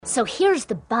So here's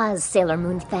the buzz, Sailor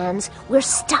Moon fans. We're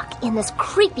stuck in this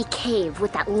creepy cave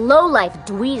with that lowlife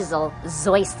dweezil,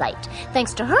 Zoisite.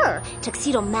 Thanks to her,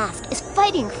 Tuxedo Mask is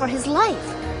fighting for his life.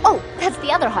 Oh, that's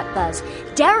the other hot buzz.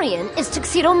 Darian is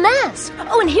Tuxedo Mask.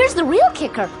 Oh, and here's the real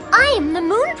kicker. I'm the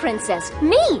Moon Princess.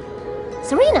 Me,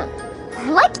 Serena.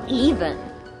 Like even.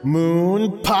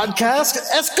 Moon Podcast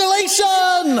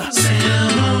Escalation!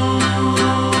 Sailor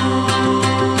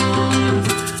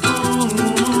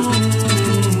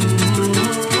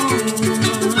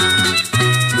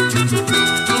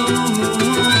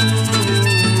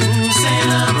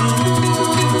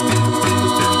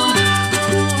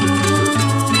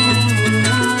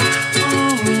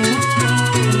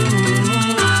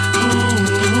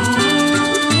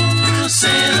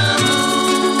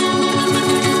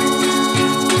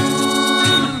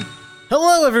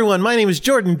Hello, everyone. My name is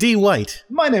Jordan D. White.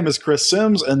 My name is Chris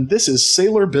Sims, and this is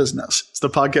Sailor Business. It's the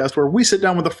podcast where we sit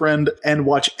down with a friend and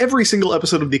watch every single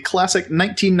episode of the classic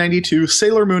 1992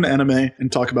 Sailor Moon anime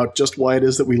and talk about just why it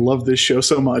is that we love this show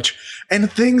so much. And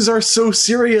things are so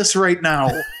serious right now.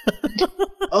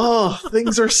 Oh,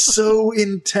 things are so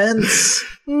intense.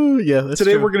 Ooh, yeah, that's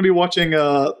Today true. We're going to be watching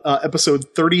episode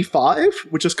 35,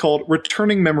 which is called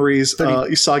Returning Memories,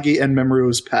 Usagi and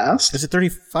Memoru's Past. Is it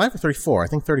 35 or 34? I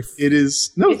think 34. It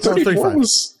is. No, 34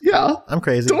 was, yeah. I'm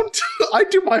crazy. I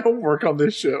do my homework on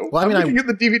this show. Well, I mean, I'm looking at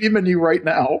the DVD menu right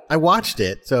now. I watched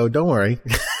it, so don't worry.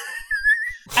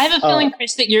 I have a feeling,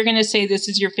 Chris, that you're going to say this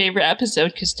is your favorite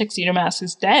episode because Tuxedo Mask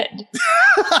is dead.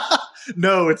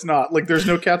 No, it's not. Like, there's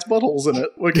no cat's buttholes in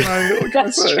it. What can I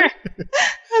say? True.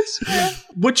 That's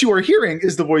true. What you are hearing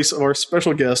is the voice of our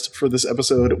special guest for this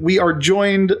episode. We are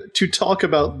joined to talk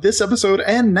about this episode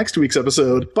and next week's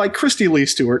episode by Christy Lee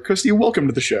Stewart. Christy, welcome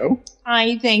to the show.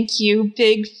 Hi, thank you.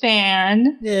 Big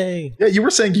fan. Yay. Yeah, you were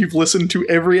saying you've listened to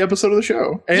every episode of the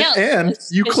show. And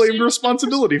you claimed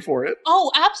responsibility for it.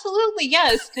 Oh, absolutely,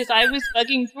 yes. Because I was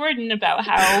bugging Jordan about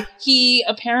how he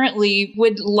apparently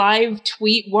would live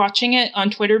tweet watching it on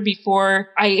Twitter before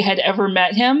I had ever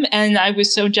met him. And I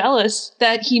was so jealous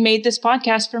that he made this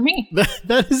podcast for me.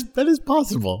 That is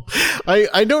possible.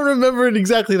 I don't remember it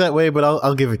exactly that way, but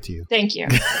I'll give it to you. Thank you.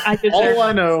 I deserve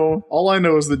All I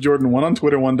know is that Jordan went on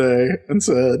Twitter one day and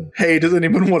said, "Hey, does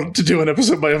anyone want to do an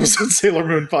episode by episode Sailor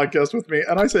Moon podcast with me?"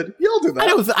 And I said, "Yeah, I'll do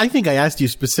that." I think I asked you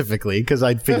specifically because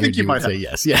I figured you might say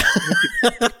yes. Yeah.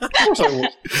 Of course I would.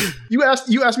 You asked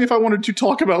me if I wanted to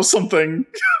talk about something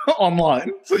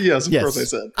online. So yes, of course I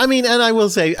said. I mean, and I will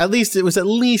say, at least it was at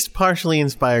least partially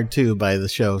inspired too by the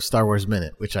show Star Wars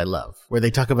Minute, which I love, where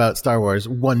they talk about Star Wars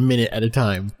 1 minute at a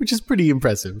time, which is pretty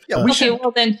impressive. Yeah,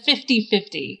 well then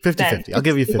 50-50. 50-50. I'll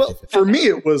give you 50-50. Well, for me,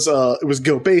 it was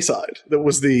Go Bayside that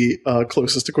was the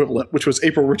closest equivalent, which was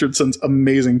April Richardson's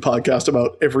amazing podcast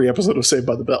about every episode of Saved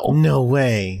by the Bell. No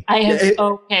way. I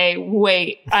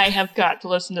have got to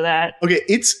listen to that. Okay,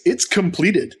 it's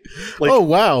completed. Like, oh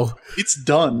wow, it's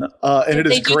done, and it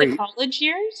is great. Do the college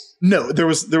years? No, there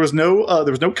was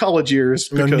no college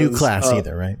years. No new class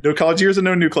either, right? No college years and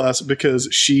no new class because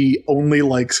she only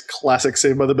likes classic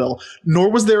Saved by the Bell. Nor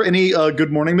was there any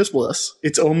Good Morning Miss Bliss.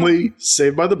 It's only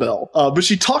Saved by the Bell. But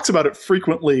she talks about it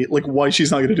frequently, like why she's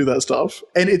not going to do that stuff.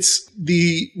 And it's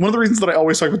one of the reasons that I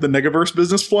always talk about the Negaverse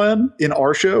business plan in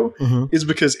our show is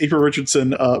because April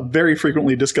Richardson very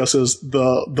frequently discusses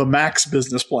the Max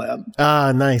business plan.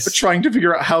 Ah, nice. Trying to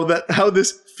figure out how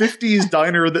this 50s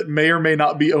diner that may or may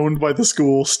not be owned by the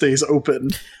school stays open.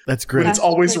 That's great. But it's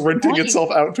always renting itself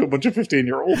out to a bunch of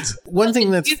 15-year-olds. One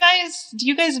thing that's... Do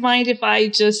you guys mind if I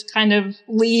just kind of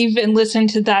leave and listen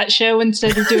to that show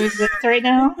instead of doing this right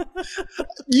now?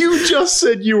 You just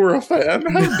said you were a fan.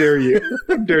 How dare you?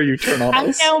 How dare you turn on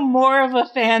us? I'm now more of a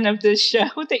fan of this show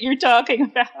that you're talking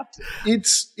about.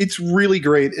 It's really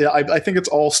great. I think it's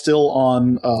all still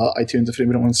on iTunes if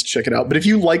anyone wants to check it out. But if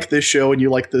you like this show and you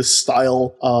like this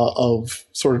style of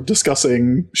sort of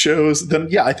discussing shows, then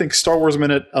yeah, I think Star Wars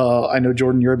Minute, I know,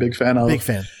 Jordan, you're a big fan of. Big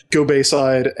fan. Go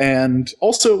Bayside, and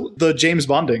also the James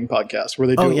Bonding podcast where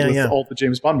they do it with all the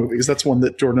James Bond movies. That's one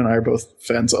that Jordan and I are both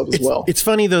fans of as well. It's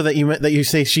funny though that you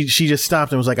say she just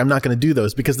stopped and was like, I'm not going to do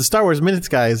those, because the Star Wars Minutes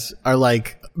guys are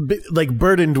like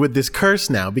burdened with this curse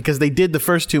now because they did the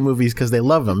first two movies because they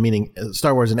love them, meaning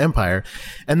Star Wars and Empire,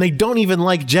 and they don't even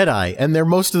like Jedi, and they're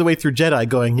most of the way through Jedi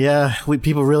going,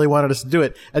 people really wanted us to do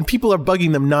it, and people are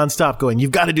bugging them nonstop going,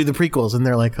 you've got to do the prequels, and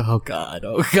they're like, oh god,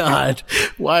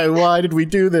 why did we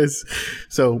do this? is.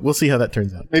 So we'll see how that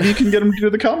turns out. Maybe you can get them to do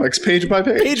the comics page by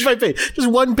page. Page by page, just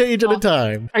one page at a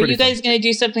time. Are you guys going to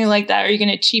do something like that? Are you going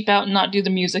to cheap out and not do the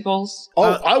musicals? Oh,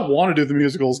 I want to do the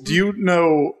musicals. Do you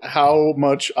know how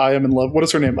much I am in love? What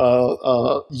is her name?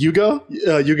 Yuga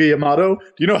Yamato. Do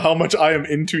you know how much I am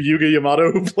into Yuga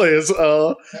Yamato, who plays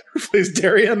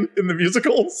Darien in the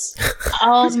musicals?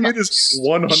 It is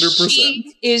 100%.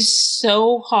 She is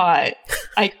so hot.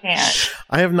 I can't.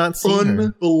 I have not seen her.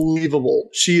 Unbelievable.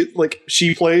 She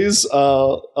plays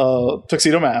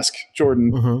Tuxedo Mask,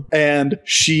 Jordan, and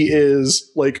she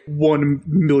is like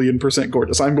 1,000,000%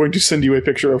 gorgeous. I'm going to send you a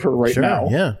picture of her right now.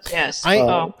 Yeah. Yes.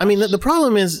 I mean, the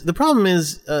problem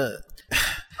is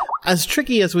as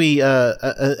tricky as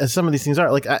as some of these things are,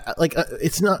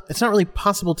 it's not really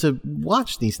possible to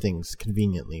watch these things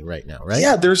conveniently right now, right?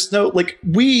 Yeah, there's no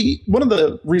one of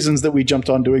the reasons that we jumped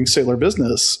on doing Sailor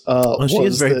Business she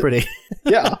is very pretty.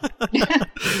 Yeah.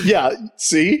 Yeah,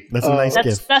 see? That's a nice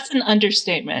gift. That's an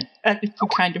understatement.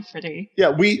 Kind of pretty. Yeah,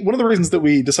 one of the reasons that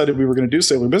we decided we were going to do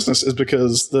Sailor Business is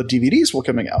because the DVDs were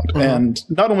coming out. And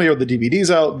not only are the DVDs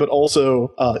out, but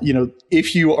also,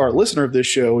 if you are a listener of this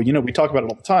show, we talk about it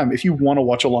all the time. If you want to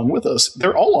watch along with us,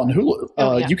 they're all on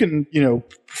Hulu. You can,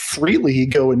 freely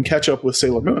go and catch up with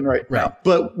Sailor Moon right now.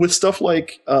 But with stuff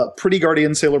like Pretty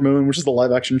Guardian Sailor Moon, which is the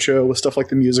live action show, with stuff like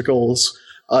the musicals,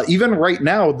 even right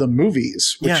now, the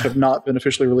movies, which have not been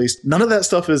officially released, none of that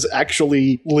stuff is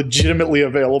actually legitimately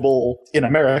available in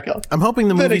America. I'm hoping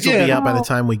the movies will be out by the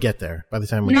time we get there.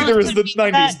 Neither is the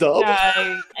 90s dub.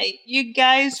 You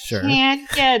guys can't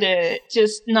get it,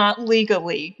 just not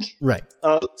legally. Right.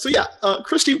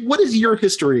 Christy, what is your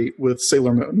history with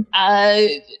Sailor Moon?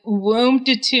 Womb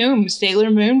to tomb,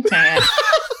 Sailor Moon fan.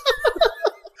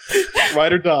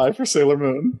 Ride or die for Sailor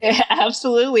Moon. Yeah,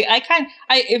 absolutely.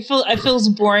 It feels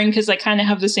boring because I kind of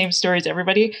have the same story as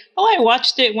everybody. I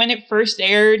watched it when it first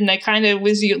aired, and I kind of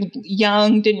was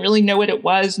young, didn't really know what it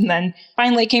was, and then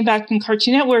finally came back on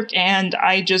Cartoon Network, and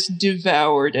I just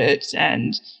devoured it,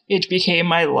 and it became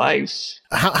my life.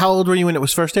 How old were you when it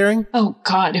was first airing? Oh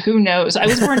God, who knows? I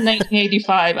was born in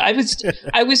 1985.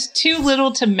 I was too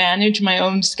little to manage my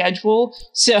own schedule,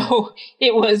 so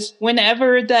it was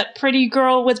whenever that pretty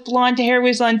girl with blonde hair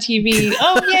was on TV.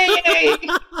 Oh yay!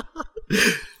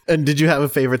 And did you have a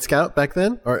favorite scout back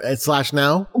then, or /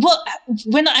 now? Well,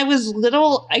 when I was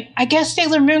little, I guess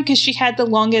Sailor Moon, because she had the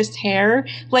longest hair.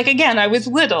 Again, I was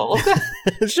little.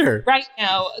 Sure. Right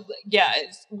now,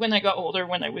 it's when I got older,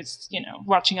 when I was,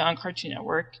 watching it on Cartoon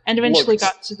Network, and eventually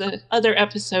got to the other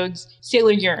episodes,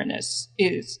 Sailor Uranus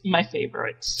is my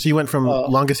favorite. So you went from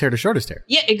longest hair to shortest hair.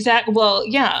 Yeah, exactly. Well,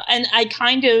 yeah. And I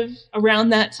kind of, around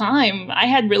that time, I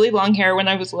had really long hair when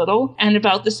I was little. And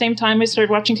about the same time I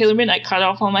started watching Sailor Moon, I cut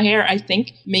off all my hair. I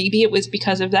think maybe it was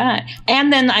because of that.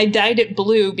 And then I dyed it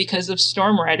blue because of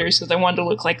Storm Riders, because I wanted to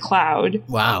look like Cloud.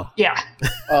 Wow. Yeah.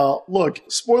 Look,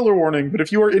 spoiler warning, but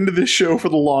if you are into this show for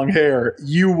the long hair,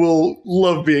 you will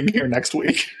love being here next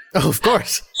week. Oh, of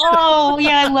course. Oh,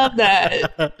 yeah, I love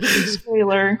that.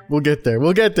 Spoiler. We'll get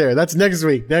there. That's next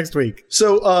week.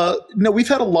 So, we've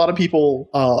had a lot of people,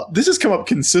 this has come up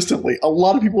consistently. A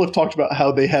lot of people have talked about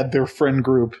how they had their friend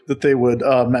group that they would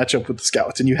match up with the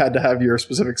scouts, and you had to have your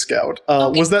specific scout.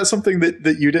 Okay. Was that something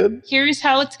that you did? Here's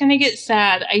how it's going to get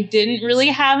sad. I didn't really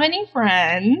have any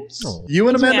friends. Oh. You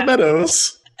and Amanda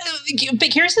Meadows.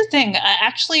 But here's the thing,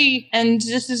 actually, and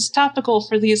this is topical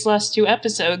for these last 2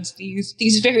 episodes,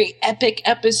 these very epic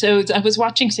episodes. I was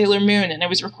watching Sailor Moon and I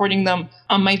was recording them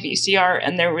on my VCR,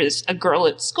 and there was a girl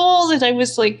at school that I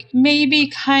was maybe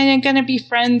kind of gonna be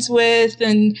friends with,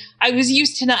 and I was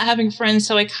used to not having friends,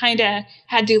 so I kind of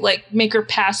had to make her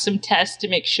pass some tests to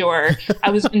make sure I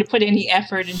was going to put any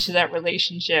effort into that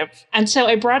relationship. And so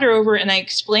I brought her over and I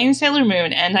explained Sailor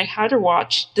Moon, and I had her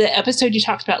watch the episode you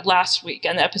talked about last week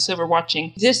and the episode we're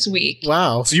watching this week.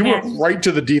 Wow. So you went right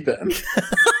to the deep end.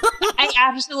 I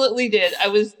absolutely did. I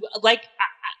was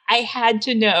I had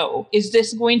to know, is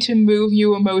this going to move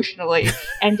you emotionally?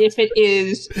 And if it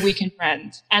is, we can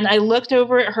friends. And I looked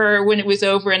over at her when it was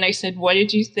over and I said, what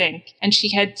did you think? And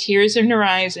she had tears in her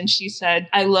eyes and she said,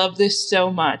 I love this so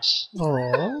much.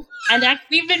 Aww. And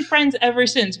we've been friends ever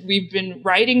since. We've been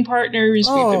writing partners.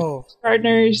 We've been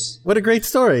partners. What a great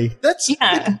story. That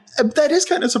is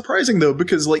kind of surprising, though,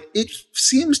 because it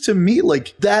seems to me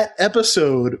like that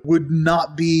episode would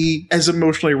not be as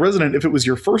emotionally resonant if it was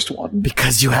your first one.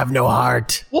 Because you have no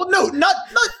heart. Well, no, not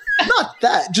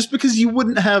that. Just because you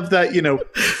wouldn't have that,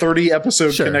 30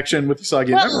 episode connection with Usagi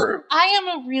and Mamoru. I am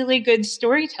a really good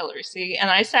storyteller, see?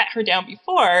 And I sat her down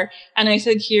before and I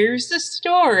said, here's the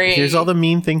story. Here's all the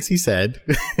mean things he said.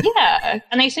 Yeah.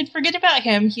 And I said, forget about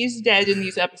him. He's dead in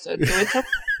these episodes. So it's okay.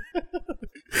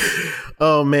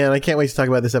 Oh man, I can't wait to talk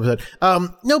about this episode.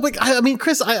 No, but I mean,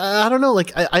 Chris, I don't know.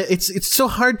 Like, it's so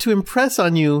hard to impress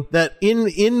on you that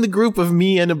in the group of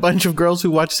me and a bunch of girls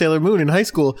who watched Sailor Moon in high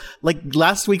school, like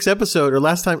last week's episode or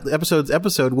last time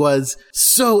episode was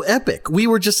so epic. We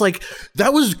were just like,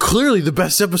 that was clearly the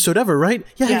best episode ever, right?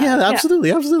 Yeah, absolutely.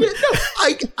 Yeah, no,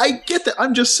 I get that.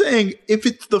 I'm just saying, if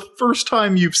it's the first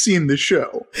time you've seen the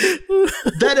show,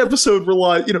 that episode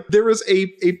relies, there is a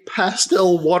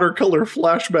pastel watercolor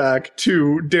flashback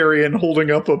to Darian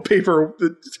holding up a paper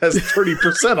that has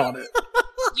 30% on it.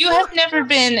 You have never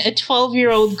been a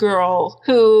 12-year-old girl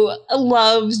who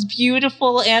loves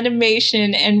beautiful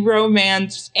animation and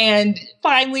romance and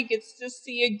finally gets to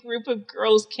see a group of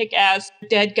girls kick ass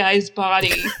dead guy's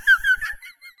body.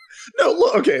 No,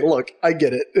 look, I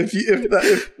get it.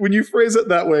 If when you phrase it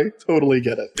that way, totally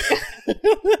get it.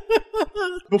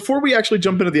 Before we actually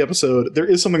jump into the episode, there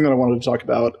is something that I wanted to talk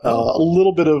about. A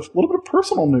little bit of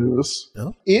personal news.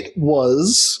 Oh. It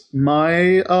was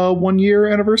my 1 year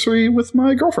anniversary with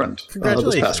my girlfriend.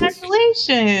 Congratulations! This past week.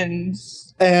 Congratulations!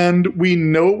 And we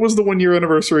know it was the 1 year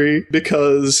anniversary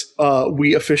because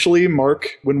we officially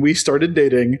mark when we started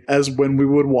dating as when we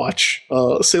would watch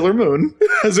Sailor Moon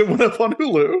as it went up on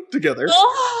Hulu together.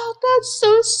 Oh, that's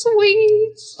so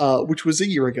sweet. Which was a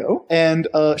year ago. And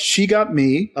she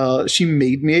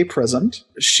made me a present.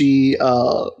 She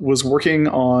was working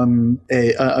on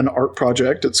an art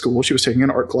project at school. She was taking an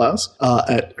art class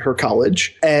at her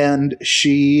college. And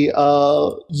she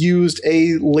used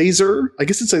a laser, I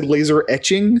guess it's a laser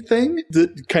etching thing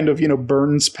that kind of,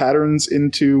 burns patterns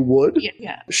into wood.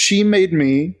 Yeah. She made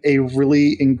me a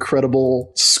really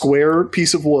incredible square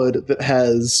piece of wood that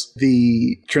has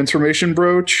the transformation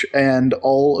brooch and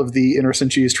all of the Inner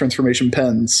Senchi's transformation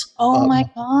pens. Oh my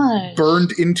god!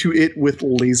 Burned into it with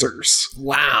lasers.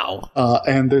 Wow.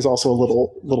 And there's also a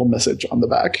little message on the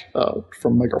back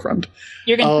from my girlfriend.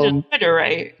 You're gonna put it on Twitter,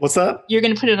 right? What's that? You're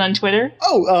gonna put it on Twitter?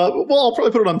 Oh, well, I'll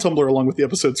probably put it on Tumblr along with the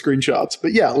episode screenshots.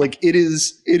 But yeah, like it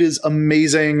is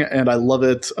amazing, and I love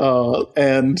it.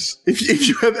 And if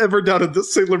you have ever doubted that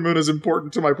Sailor Moon is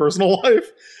important to my personal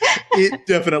life, it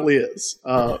definitely is.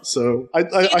 So I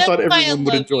thought everyone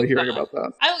would enjoy hearing about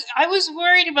that. I was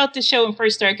worried about the show when it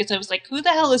first started because I was like, who the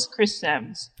hell is Chris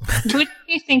Sims? Who do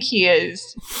you think he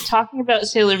is? Talking about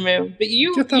Sailor Moon. But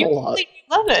you really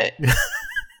love it.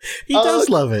 He does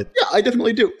love it. Yeah, I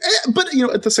definitely do. But,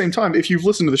 at the same time, if you've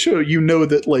listened to the show, you know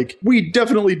that, like, we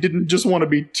definitely didn't just want to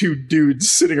be two dudes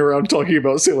sitting around talking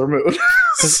about Sailor Moon.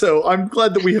 So I'm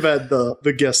glad that we have had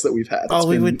the guests that we've had. All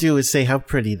we would do is say how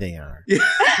pretty they are. Yeah.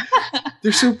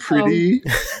 They're so pretty.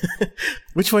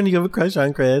 Which one do you have a crush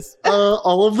on, Chris?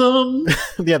 All of them.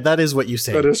 Yeah, that is what you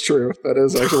say. That is true. That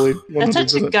is actually 100%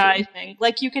 That's such a guy thing.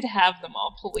 Like, you could have them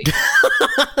all, please.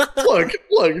 Look,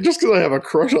 just because I have a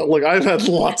crush on, like, I've had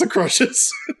lots of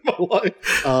crushes in my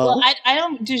life. Well, I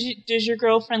don't, does your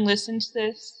girlfriend listen to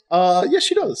this? Yeah,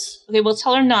 she does. Okay, well,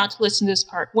 tell her not to listen to this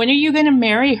part. When are you going to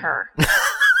marry her?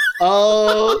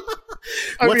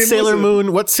 What Sailor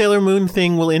Moon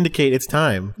thing will indicate it's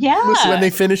time? Yeah. When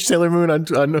they finish Sailor Moon on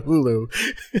Hulu.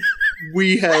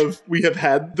 We have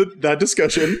had that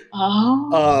discussion.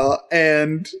 Oh.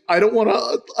 And I don't want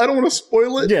to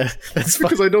spoil it. Yeah, that's fine.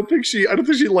 Because I don't think she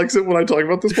likes it when I talk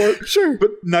about this part. Sure. But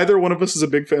neither one of us is a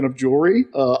big fan of jewelry.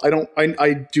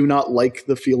 I do not like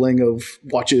the feeling of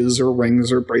watches or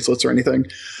rings or bracelets or anything.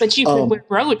 But you could wear a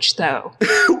brooch, though.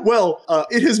 Well,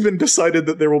 it has been decided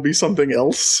that there will be something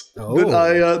else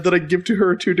that I give to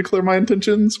her to declare my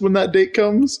intentions when that date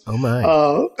comes. Oh my!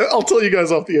 I'll tell you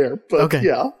guys off the air. But okay.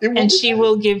 Yeah, and she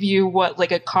will give you what,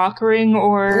 like a cock ring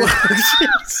or?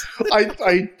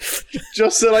 I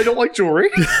just said I don't like jewelry.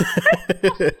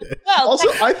 Well, also,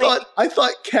 I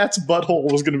thought cat's butthole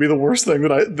was going to be the worst thing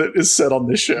that is said on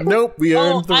this show. Nope, we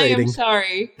earned the rating. I am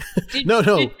sorry. No.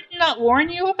 Did she not warn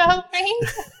you about me?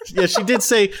 Yeah, she did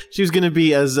say she was going to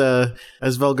be as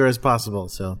vulgar as possible.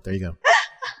 So there you go.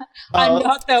 I'm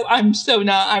not though. I'm so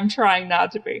not. I'm trying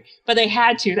not to be, but I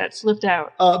had to. That slipped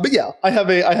out. But yeah, I have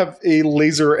a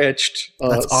laser etched,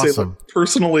 that's awesome.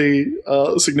 Personally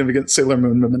significant Sailor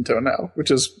Moon memento now, which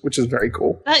is very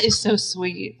cool. That is so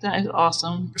sweet. That is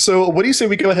awesome. So, what do you say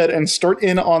we go ahead and start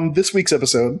in on this week's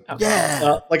episode? Okay.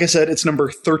 Yeah. Like I said, it's number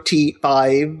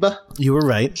 35. You were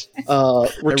right.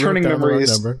 Returning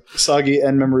Memories, Sagi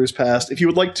and Memories Past. If you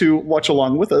would like to watch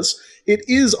along with us, it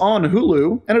is on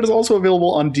Hulu, and it is also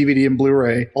available on DVD and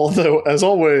Blu-ray. Although, as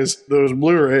always, those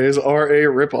Blu-rays are a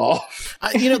ripoff.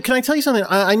 Can I tell you something?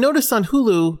 I noticed on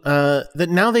Hulu that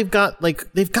now they've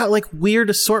got weird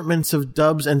assortments of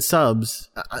dubs and subs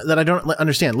that I don't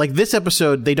understand. Like this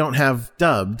episode, they don't have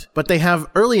dubbed, but they have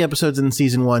early episodes in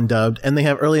season 1 dubbed, and they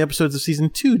have early episodes of season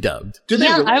 2 dubbed.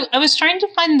 I was trying to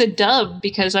find the dub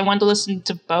because I wanted to listen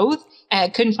to both. I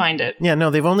couldn't find it. Yeah, no,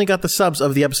 they've only got the subs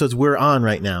of the episodes we're on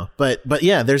right now. But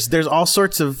yeah, there's all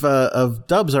sorts of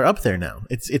dubs are up there now.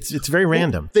 It's very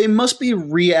random. They must be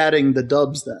re-adding the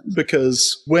dubs then,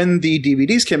 because when the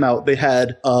DVDs came out, they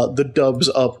had the dubs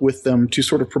up with them to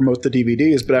sort of promote the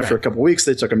DVDs. But after a couple weeks,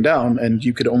 they took them down, and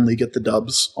you could only get the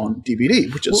dubs on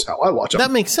DVD, which is how I watch them.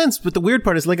 That makes sense. But the weird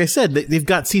part is, like I said, they've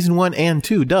got season 1 and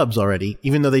 2 dubs already,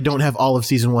 even though they don't have all of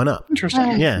season 1 up.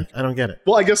 Interesting. Yeah, I don't get it.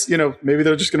 Well, I guess maybe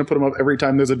they're just going to put them up every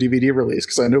time there's a DVD release,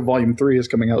 because I know Volume 3 is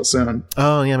coming out soon.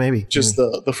 Oh, yeah, maybe. Just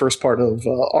the first part of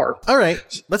R. All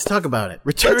right, let's talk about it.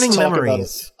 Returning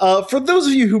memories. For those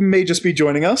of you who may just be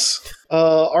joining us,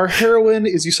 our heroine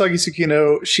is Usagi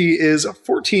Tsukino. She is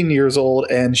 14 years old,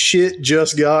 and shit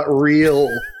just got real.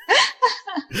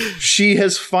 She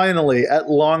has finally, at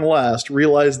long last,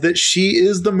 realized that she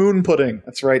is the Moon Pudding.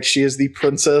 That's right, she is the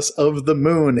Princess of the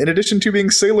Moon. In addition to being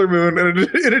Sailor Moon, and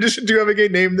in addition to having a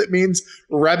name that means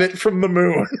rabbit from the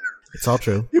moon. It's all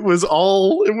true. It was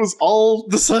all,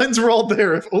 the signs were all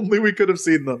there. If only we could have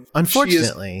seen them.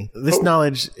 Unfortunately, this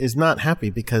knowledge is not happy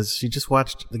because she just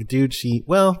watched the dude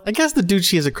I guess the dude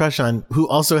she has a crush on, who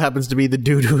also happens to be the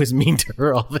dude who is mean to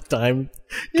her all the time,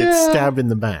 gets stabbed in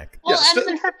the back. Well, and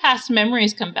then her past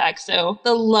memories come back, so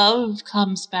the love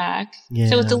comes back. Yeah.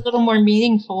 So it's a little more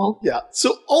meaningful. Yeah.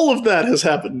 So all of that has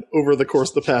happened over the course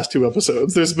of the past 2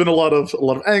 episodes. There's been a lot of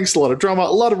angst, a lot of drama,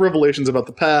 a lot of revelations about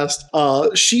the past.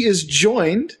 She is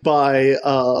joined by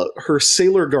her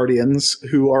Sailor Guardians,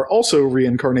 who are also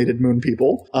reincarnated moon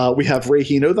people. We have Rei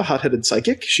Hino, the hot-headed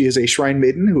psychic. She is a shrine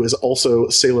maiden who is also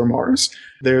Sailor Mars.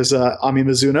 There's Ami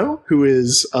Mizuno, who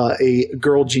is a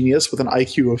girl genius with an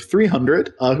IQ of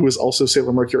 300, who is also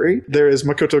Sailor Mercury. There is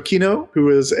Makoto Kino, who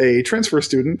is a transfer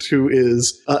student who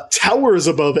is towers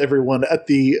above everyone at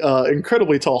the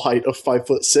incredibly tall height of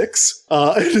 5'6",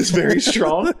 and is very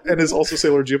strong, and is also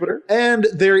Sailor Jupiter. And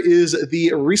there is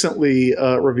the recently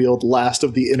revealed last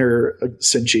of the inner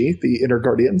Senshi, the inner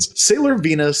Guardians, Sailor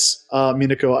Venus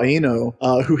Minako Aino,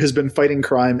 who has been fighting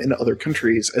crime in other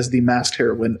countries as the masked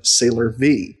heroine Sailor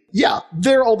V. Yeah,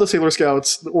 they're all the Sailor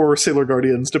Scouts or Sailor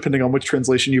Guardians, depending on which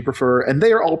translation you prefer, and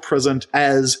they are all present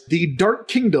as the Dark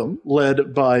Kingdom,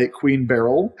 led by Queen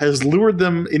Beryl, has lured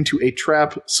them into a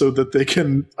trap so that they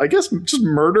can, I guess, just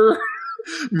murder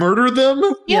them.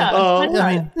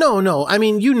 Yeah. No. I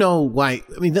mean, you know why.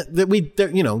 I mean, we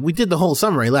did the whole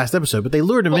summary last episode, but they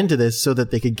lured him into this so that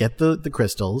they could get the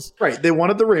crystals. Right. They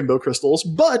wanted the rainbow crystals,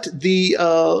 but the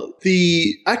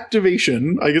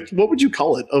activation, I guess, what would you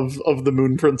call it, of the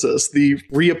Moon Princess? The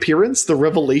reappearance, the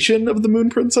revelation of the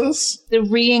Moon Princess? The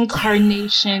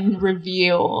reincarnation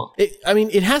reveal.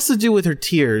 It has to do with her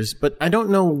tears, but I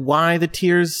don't know why the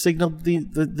tears signaled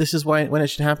this is when it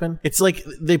should happen. It's like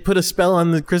they put a spell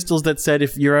on the crystals that said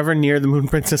if you're ever near the Moon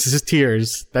Princess's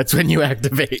tears, that's when you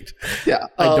activate. Yeah.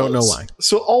 I don't know why.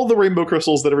 So all the rainbow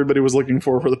crystals that everybody was looking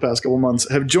for the past couple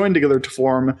months have joined together to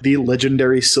form the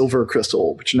legendary Silver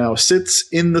Crystal, which now sits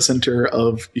in the center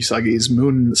of Usagi's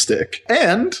moon stick.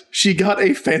 And she got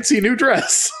a fancy new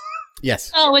dress.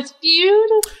 Yes. Oh, it's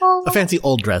beautiful. A fancy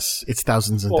old dress. It's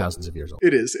thousands and thousands of years old.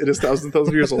 It is thousands and thousands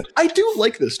of years old. I do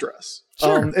like this dress.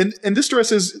 Sure. And this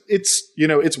dress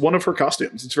it's one of her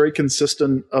costumes. It's very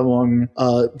consistent among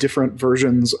different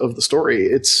versions of the story.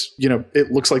 It's,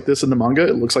 it looks like this in the manga.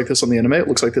 It looks like this on the anime. It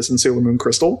looks like this in Sailor Moon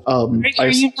Crystal. Are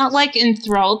you not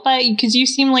enthralled by it? Because you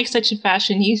seem like such a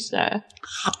fashionista.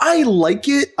 I like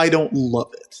it. I don't love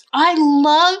it. I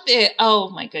love it. Oh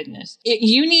my goodness.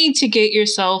 You need to get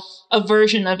yourself a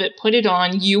version of it, put it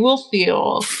on. You will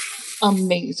feel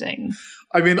amazing.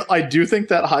 I mean, I do think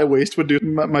that high waist would do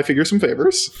my figure some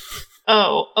favors.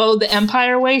 Oh, the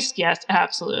Empire waist? Yes,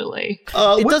 absolutely.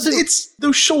 It's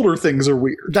those shoulder things are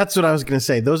weird. That's what I was going to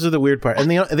say. Those are the weird part. And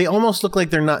they almost look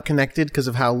like they're not connected because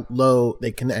of how low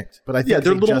they connect. But I think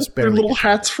they're little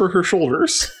hats for her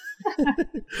shoulders.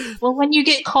 Well, when you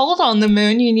get cold on the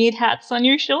moon, you need hats on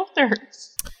your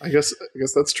shoulders. I guess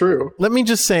that's true. Let me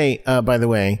just say, by the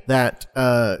way, that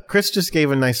Chris just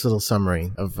gave a nice little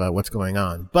summary of what's going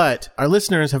on. But our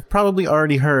listeners have probably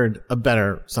already heard a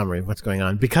better summary of what's going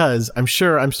on, because I'm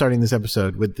sure I'm starting this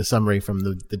episode with the summary from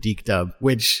the Deke dub,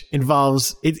 which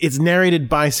involves, it's narrated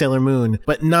by Sailor Moon,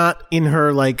 but not in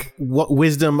her, like,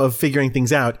 wisdom of figuring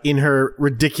things out, in her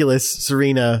ridiculous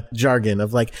Serena jargon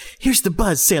of, like, here's the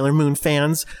buzz, Sailor Moon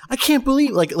fans. I can't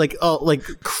believe,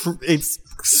 it's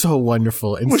so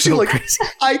wonderful and Was so she like, crazy.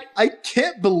 I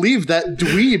can't believe that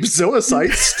dweeb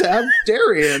Zoocyte stabbed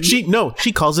Darien.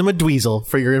 She calls him a dweezil,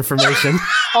 for your information.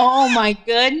 Oh my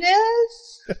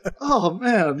goodness. Oh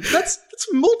man, that's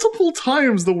multiple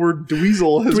times the word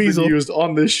dweezil has been used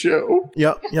on this show.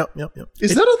 Yep.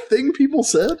 Is that a thing people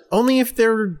said? Only if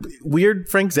they're weird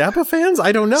Frank Zappa fans?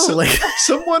 I don't know.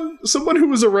 Someone who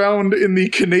was around in the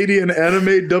Canadian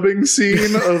anime dubbing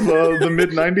scene of the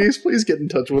mid-90s, please get in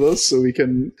touch with us so we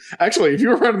can... Actually, if you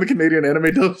were around in the Canadian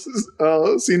anime dub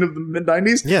scene of the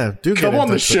mid-90s, yeah, do come on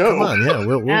the show. Come on, yeah,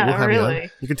 we'll have really. you on.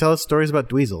 You can tell us stories about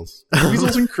dweezils.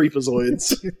 Dweezils and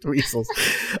creepazoids. Dweezils.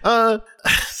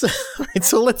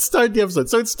 So let's start the episode.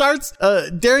 So it starts,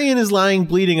 Darien is lying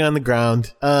bleeding on the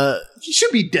ground. He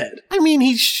should be dead. I mean,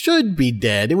 he should be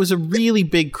dead. It was a really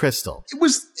big crystal. It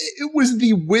was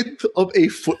the width of a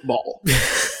football.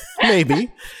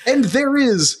 Maybe. And there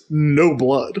is no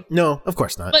blood. No, of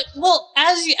course not. But, well,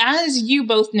 as you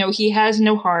both know, he has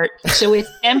no heart, so it's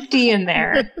empty in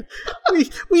there.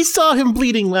 We saw him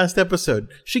bleeding last episode.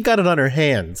 She got it on her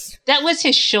hands. That was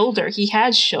his shoulder. He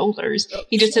has shoulders.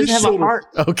 He just doesn't have a heart.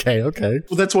 Okay. Well,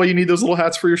 that's why you need those little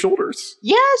hats for your shoulders.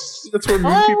 Yes. That's where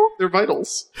moon people their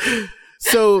vitals.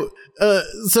 So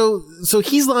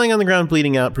he's lying on the ground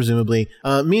bleeding out, presumably.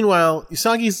 Meanwhile,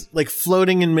 Usagi's like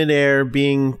floating in midair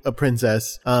being a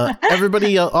princess.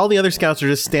 Everybody, all the other scouts are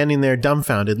just standing there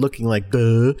dumbfounded, looking like,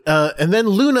 duh. And then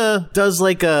Luna does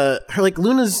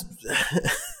Luna's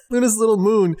little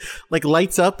moon like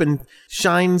lights up and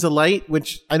shines a light,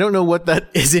 which I don't know what that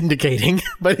is indicating,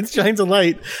 but it shines a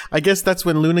light. I guess that's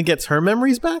when Luna gets her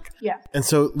memories back. Yeah. And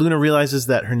so Luna realizes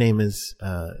that her name is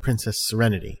Princess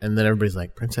Serenity. And then everybody's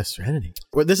like, Princess Serenity.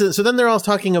 So then they're all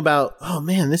talking about, oh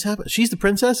man, this happened. She's the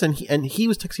princess and he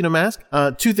was Tuxedo Mask.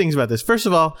 Two things about this. First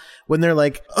of all, when they're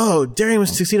like, oh, Darien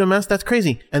was Tuxedo Mask, that's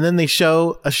crazy. And then they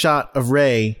show a shot of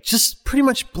Rey just pretty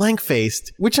much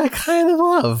blank-faced, which I kind of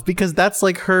love because that's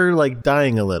like her like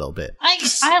dying a little bit.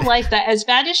 I like that. As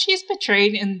bad as she's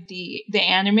portrayed in the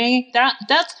anime,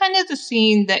 that's kind of the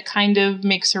scene that kind of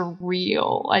makes her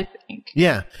real, I think.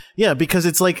 Yeah, because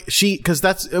it's like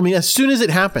as soon as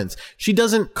it happens, she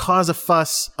doesn't cause a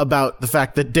fuss about the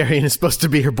fact that Darien is supposed to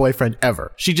be her boyfriend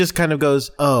ever. She just kind of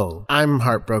goes, oh, I'm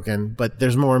heartbroken, but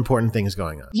there's more important things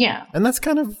going on. Yeah. And it's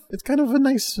kind of a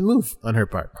nice move on her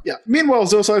part. Yeah. Meanwhile,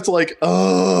 Zoocyte's like,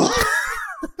 oh...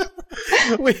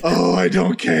 Wait. Oh, I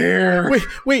don't care.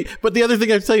 Wait. But the other thing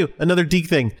I have to tell you, another Deke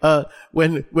thing.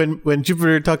 When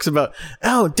Jupiter talks about,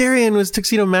 oh, Darien was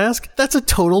Tuxedo Mask, that's a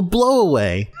total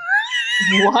blowaway.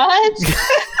 What?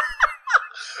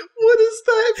 What does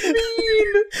that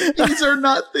mean? These are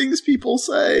not things people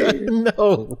say.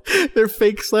 No, their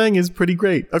fake slang is pretty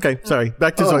great. Okay, sorry.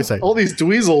 Back to Zoocyte. All these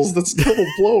dweezils, that's a total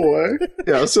blowaway.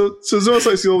 Yeah, so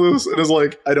Zoocyte sees this and is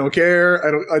like, I don't care.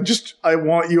 I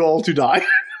want you all to die.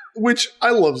 Which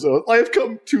I love Zoocyte. I have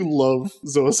come to love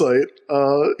Zoocyte.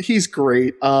 He's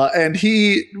great. And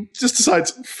he just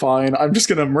decides, fine, I'm just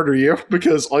gonna murder you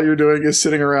because all you're doing is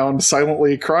sitting around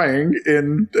silently crying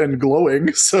and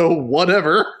glowing, so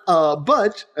whatever.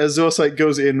 But as Zoocyte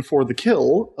goes in for the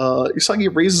kill,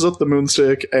 Usagi raises up the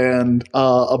moonstick and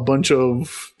a bunch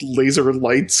of laser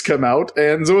lights come out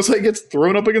and Zoocyte gets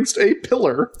thrown up against a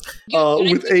pillar.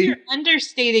 You're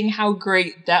understating how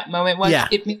great that moment was. Yeah.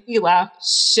 It made me laugh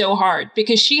so hard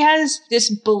because she has this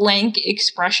blank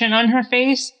expression on her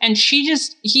face and he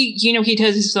does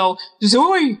this whole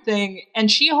Zoe thing and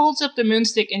she holds up the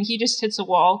moonstick and he just hits a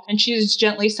wall and she just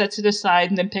gently sets it aside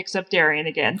and then picks up Darien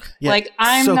again. Yeah, like,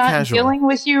 I'm so not casual. dealing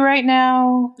with you right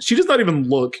now. She does not even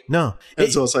look at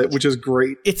Zoocyte, which is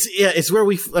great. It's where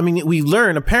we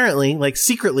learn apparently, like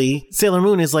secretly, Sailor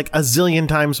Moon is like a zillion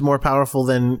times more powerful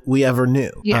than we ever knew.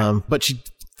 Yeah. But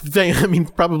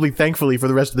probably thankfully for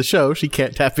the rest of the show, she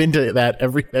can't tap into that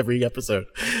every episode,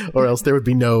 or else there would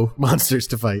be no monsters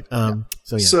to fight.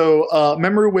 So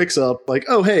Memory wakes up like,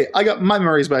 oh, hey, I got my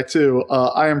memories back too.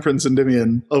 I am Prince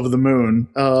Endymion of the Moon.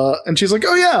 And she's like,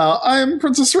 oh yeah, I am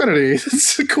Princess Serenity.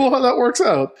 It's cool how that works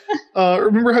out.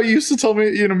 Remember how you used to tell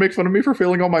me, make fun of me for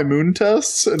failing all my moon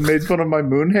tests and made fun of my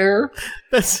moon hair?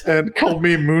 and called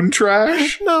me moon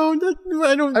trash. No,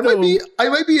 I don't know. I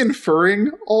might be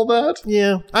inferring all that.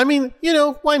 Yeah. I mean,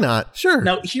 why not? Sure.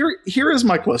 Now, here is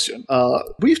my question.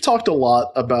 We've talked a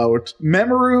lot about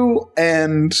Mamoru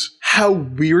and how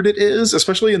weird it is,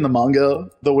 especially in the manga,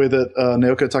 the way that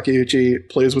Naoka Takeuchi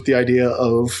plays with the idea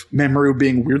of Mamoru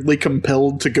being weirdly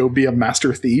compelled to go be a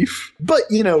master thief. But,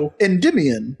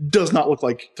 Endymion does not look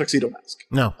like Tuxedo Mask.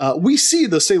 No. We see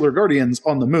the Sailor Guardians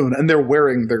on the moon, and they're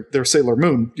wearing their Sailor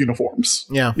Moon uniforms.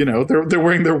 Yeah. They're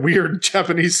wearing their weird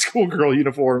Japanese schoolgirl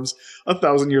uniforms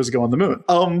 1,000 years ago on the moon.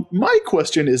 My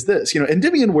question is this,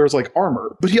 Endymion wears like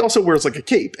armor, but he also wears like a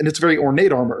cape, and it's very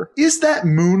ornate armor. Is that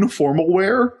moon formal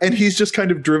wear? And he's just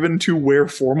kind of driven to wear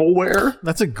formal wear?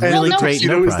 That's a really great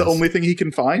Tuxedo is the only thing he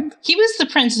can find? He was the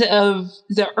prince of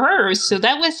the earth, so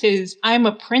that was his I'm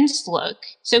a prince look.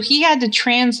 So he had to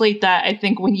translate that, I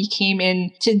think, when he came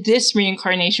in to this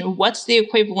reincarnation. What's the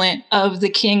equivalent of the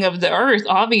king of the earth?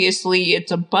 Obviously,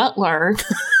 it's a butler.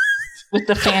 With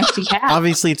the fancy hat.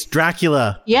 Obviously, it's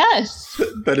Dracula. Yes.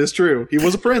 That is true. He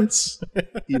was a prince.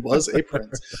 He was a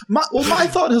prince. My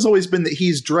thought has always been that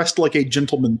he's dressed like a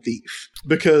gentleman thief.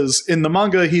 Because in the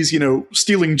manga, he's,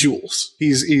 stealing jewels.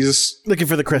 He's looking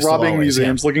for the crystal. Robbing always,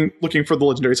 museums, looking for the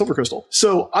legendary silver crystal.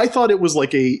 So I thought it was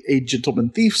like a gentleman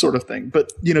thief sort of thing.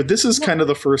 But, this is kind of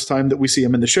the first time that we see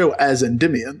him in the show as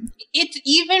Endymion. It's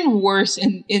even worse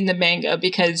in the manga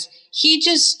because he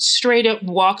just straight up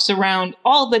walks around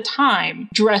all the time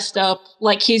dressed up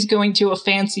like he's going to a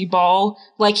fancy ball,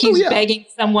 like he's begging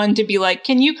someone to be like,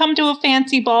 can you come to a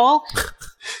fancy ball?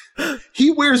 He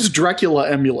wears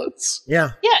Dracula amulets.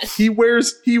 Yeah. Yes. He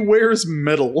wears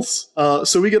medals.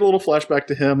 So we get a little flashback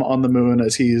to him on the moon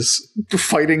as he's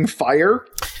fighting fire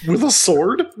with a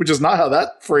sword, which is not how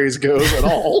that phrase goes at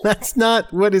all. That's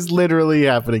not what is literally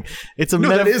happening. It's a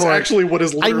metaphor. That is actually what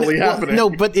is literally happening. No,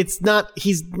 but it's not.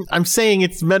 I'm saying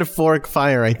it's metaphoric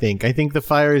fire, I think. I think the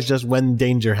fire is just when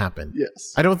danger happened.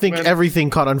 Yes. I don't think everything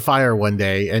caught on fire one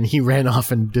day and he ran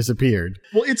off and disappeared.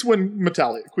 Well, it's when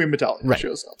Queen Metalia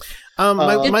shows up. Did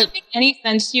that make any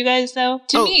sense to you guys, though?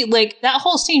 To me, that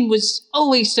whole scene was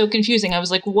always so confusing. I was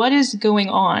like, what is going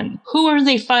on? Who are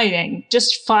they fighting?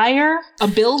 Just fire? A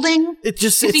building? It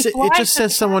just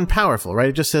says someone powerful, right?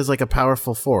 It just says like a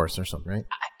powerful force or something, right?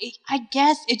 I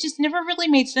guess it just never really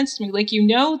made sense to me.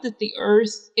 That the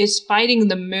Earth is fighting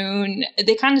the moon.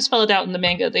 They kind of spell it out in the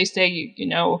manga. They say,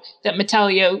 that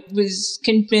Metalia was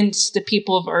convinced the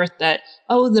people of Earth that,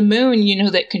 the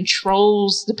moon, that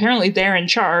controls, apparently they're in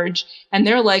charge. And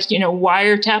they're like,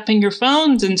 wiretapping your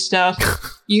phones and stuff.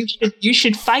 You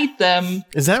should fight them.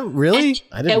 Is that really?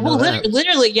 I didn't know that.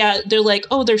 Literally, yeah. They're like,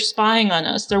 they're spying on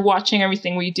us. They're watching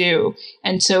everything we do.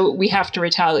 And so we have to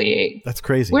retaliate. That's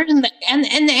crazy. We're in the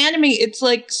anime, it's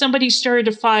like somebody started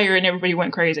a fire and everybody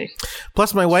went crazy.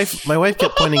 Plus, my wife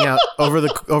kept pointing out over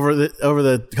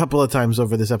the couple of times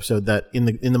over this episode that in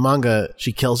the manga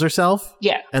she kills herself.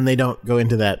 Yeah. And they don't go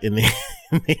into that in the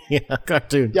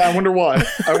cartoon. Yeah, I wonder why.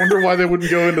 I wonder why they wouldn't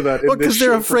go into that. Well, because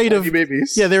they're afraid of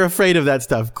babies. Yeah, they're afraid of that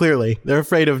stuff. Clearly, they're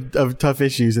afraid of tough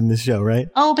issues in this show, right?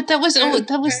 Oh, but that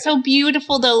was so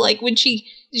beautiful though. Like when she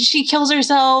kills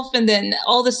herself, and then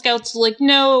all the scouts are like,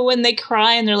 no, and they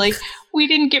cry, and they're like, we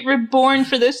didn't get reborn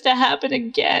for this to happen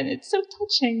again. It's so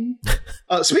touching.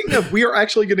 Speaking of, we are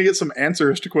actually going to get some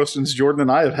answers to questions Jordan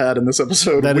and I have had in this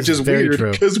episode, which is weird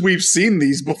because we've seen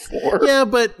these before. Yeah,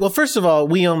 but first of all,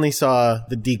 we only saw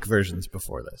the Deke versions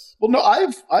before this. Well, no,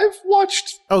 I've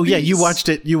watched. Oh yeah, you watched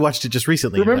it. You watched it just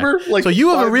recently. Remember, so you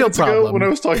have a real problem. When I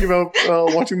was talking about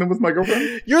watching them with my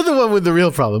girlfriend. You're the one with the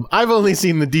real problem. I've only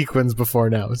seen the Deke ones before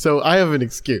now, so I have an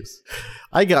excuse.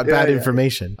 I got bad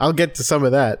information. I'll get to some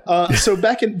of that. So do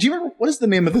you remember, what is the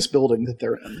name of this building that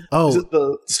they're in? Oh. Is it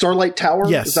the Starlight Tower?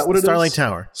 Yes. Is that what it Starlight is?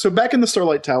 Tower. So back in the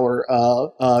Starlight Tower,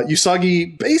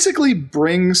 Usagi basically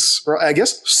brings, or I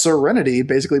guess Serenity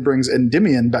basically brings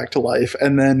Endymion back to life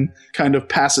and then kind of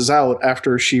passes out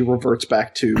after she reverts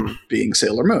back to being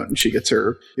Sailor Moon. She gets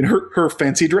her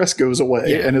fancy dress goes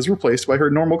away and is replaced by her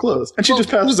normal clothes. And she just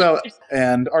passes out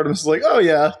and Artemis is like, oh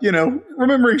yeah,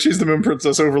 remembering she's the Moon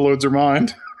Princess overloads her mind.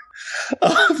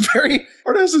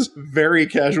 Artemis is very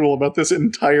casual about this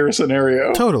entire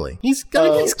scenario. Totally. He's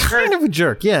kind of a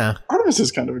jerk, yeah. Artemis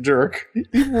is kind of a jerk.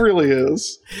 He really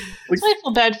is. I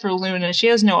feel bad for Luna. She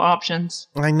has no options.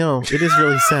 I know. It is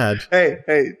really sad.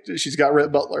 Hey, she's got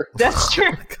Rhett Butler. That's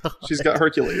true. She's got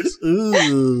Hercules.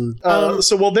 Ooh.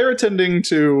 So while they're attending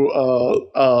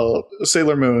to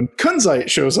Sailor Moon, Kunzite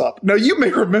shows up. Now, you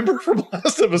may remember from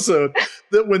last episode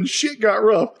that when shit got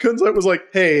rough, Kunzite was like,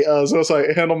 hey,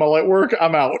 Zosai, handle my light work.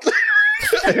 I'm out.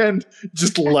 and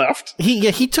just left.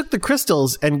 He took the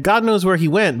crystals, and God knows where he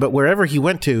went, but wherever he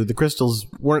went to, the crystals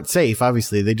weren't safe,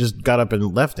 obviously. They just got up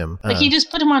and left him. Like, he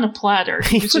just put him on a platter.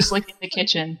 He was just, like, in the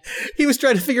kitchen. He was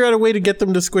trying to figure out a way to get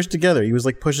them to squish together. He was,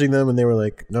 like, pushing them, and they were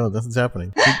like, no, nothing's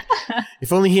happening.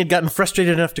 If only he had gotten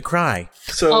frustrated enough to cry.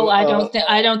 So, I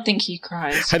don't think he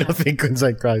cries. I don't think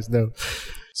Kunzite cries, no.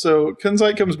 So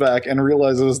Kunzite comes back and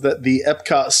realizes that the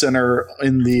Epcot Center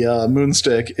in the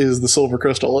Moonstick is the Silver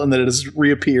Crystal, and that it has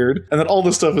reappeared, and that all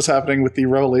this stuff is happening with the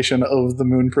revelation of the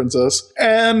Moon Princess.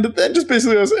 And then just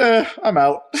basically goes, I'm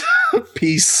out.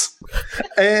 Peace.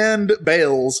 And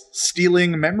bails,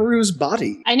 stealing Memoru's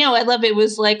body. I know, I love it. It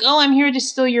was like, oh, I'm here to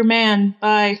steal your man.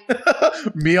 Bye.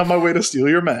 Me on my way to steal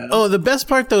your man. Oh, the best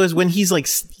part, though, is when he's, like,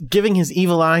 giving his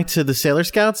evil eye to the Sailor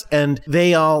Scouts, and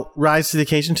they all rise to the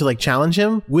occasion to, like, challenge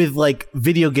him with, like,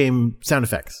 video game sound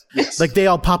effects. Yes. Like, they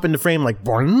all pop into frame, like...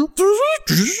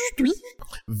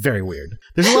 Very weird.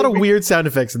 There's a lot of weird sound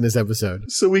effects in this episode.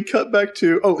 So we cut back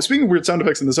to... Oh, speaking of weird sound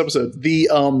effects in this episode, the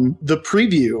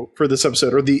preview for this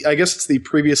episode, or I guess it's the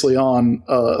previously on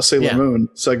Sailor Moon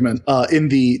segment in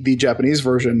the Japanese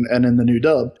version and in the new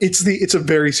dub. It's a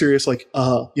very serious, like,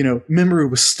 Memoru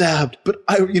was stabbed, but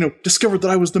I, discovered that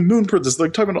I was the Moon Princess.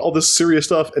 Like, talking about all this serious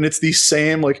stuff, and it's the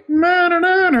same, like...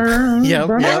 Yep.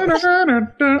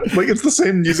 Like, it's the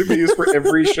same music they use for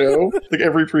every show, like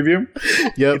every preview.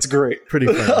 Yep. It's great. Pretty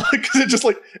fun. Because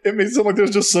it makes it sound like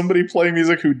there's just somebody playing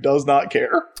music who does not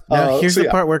care. Now, here's the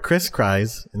part where Chris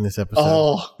cries in this episode.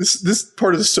 Oh, this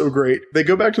part is so great. They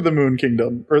go back to the Moon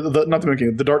Kingdom, or not the Moon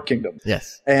Kingdom, the Dark Kingdom.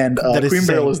 Yes. And Queen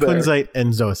Beryl is there. Kunzite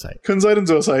and Zoisite. Kunzite and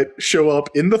Zoisite show up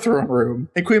in the throne room,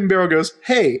 and Queen Beryl goes,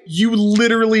 hey, you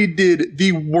literally did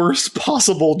the worst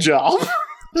possible job.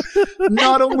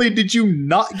 Not only did you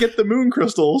not get the moon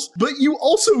crystals, but you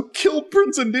also killed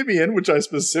Prince Endymion, which I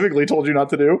specifically told you not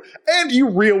to do, and you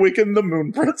reawakened the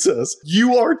Moon Princess.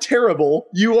 You are terrible.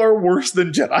 You are worse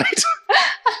than Jedi.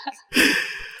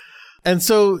 And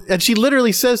she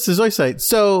literally says to Zoisite,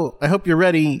 so I hope you're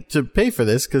ready to pay for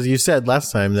this, because you said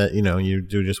last time that, you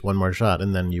do just one more shot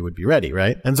and then you would be ready,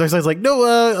 right? And Zoisite's like,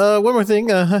 no, one more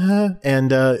thing.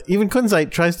 And even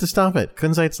Kunzite tries to stop it.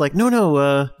 Kunzite's like, no,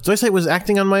 Zoisite was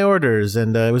acting on my orders,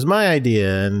 and it was my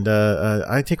idea, and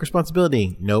I take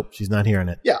responsibility. Nope, she's not hearing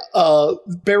it. Yeah,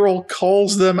 Beryl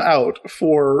calls them out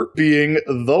for being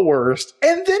the worst,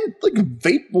 and then, like,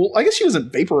 I guess she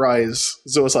doesn't vaporize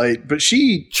Zoisite, but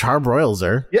she... Charbroils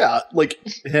her. Yeah, like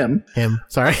him.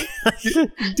 Sorry.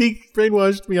 Deke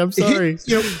brainwashed me. I'm sorry.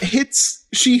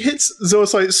 She hits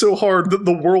Zoisite so hard that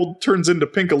the world turns into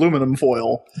pink aluminum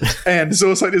foil, and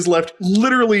Zoisite is left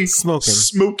literally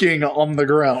smoking on the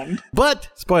ground. But,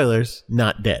 spoilers,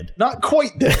 not dead. Not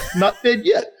quite dead. Not dead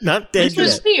yet. Not dead yet. This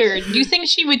was weird. Do you think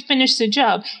she would finish the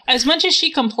job? As much as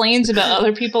she complains about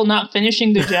other people not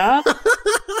finishing the job...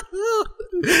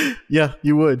 Yeah,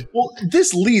 you would. Well,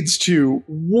 this leads to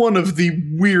one of the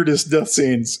weirdest death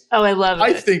scenes. Oh, I love it.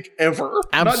 I think ever.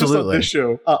 Absolutely. Not just on this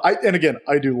show. And again,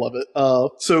 I do love it.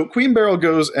 So Queen Beryl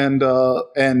goes and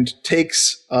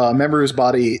takes Memoru's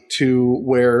body to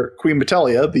where Queen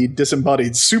Metallia, the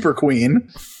disembodied super queen,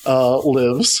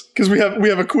 lives. Because we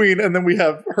have a queen, and then we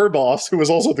have her boss, who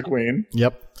is also the queen.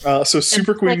 Yep. So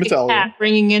Super Queen Metallia. A cat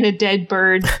bringing in a dead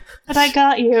bird. But I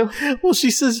got you. Well,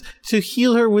 she says to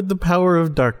heal her with the power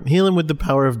of heal him with the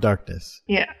power of darkness.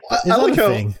 Yeah. I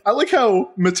like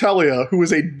how Metallia, who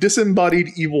is a disembodied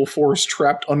evil force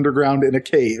trapped underground in a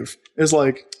cave, is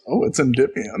like, oh, it's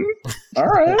Endymion. All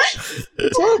right.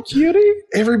 What's up, cutie?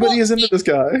 Everybody is into this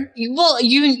guy. Well,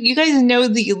 you guys know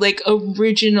the, like,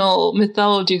 original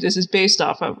mythology this is based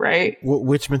off of, right?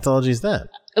 Which mythology is that?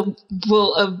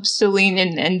 Of Selene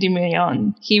and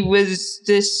Endymion. He was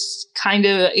this kind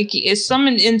of,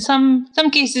 in some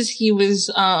cases he was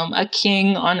a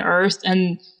king on Earth,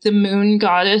 and the moon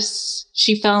goddess,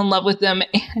 she fell in love with him.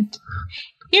 And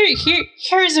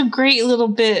here's a great little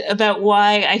bit about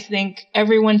why I think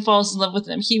everyone falls in love with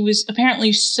him. He was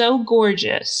apparently so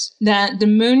gorgeous that the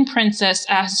Moon Princess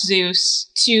asked Zeus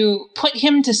to put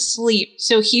him to sleep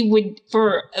so he would,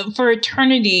 for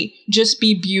eternity, just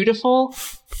be beautiful.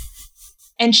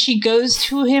 And she goes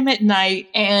to him at night,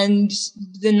 and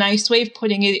the nice way of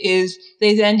putting it is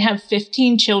they then have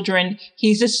 15 children.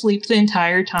 He's asleep the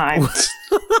entire time.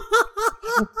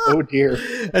 Oh, dear.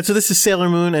 And so this is Sailor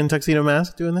Moon and Tuxedo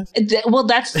Mask doing this? Well,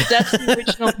 that's the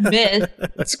original myth.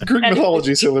 It's Greek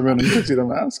mythology, Sailor Moon and Tuxedo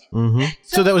Mask. Mm-hmm.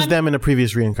 So that was them in a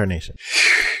previous reincarnation.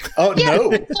 Oh,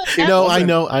 no. No,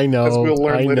 I know. As we'll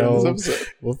learn I later know. in this episode.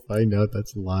 We'll find out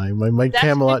that's a lie. My That's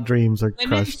Camelot dreams are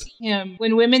Women crushed. see him,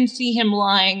 when women see him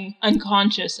lying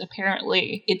unconscious,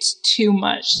 apparently it's too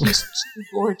much. He's too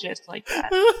gorgeous like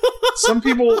that. Some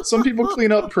people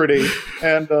clean up pretty,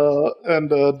 and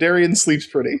Darian sleeps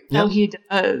pretty. Oh, he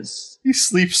does. He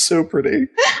sleeps so pretty.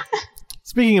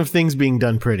 Speaking of things being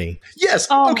done pretty, Yes.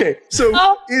 Oh. Okay. So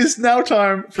Oh. it is now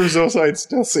time for Zocyte's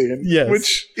death scene. Yes.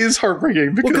 Which is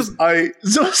heartbreaking because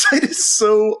Zocyte is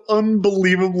so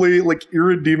unbelievably, like,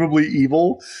 irredeemably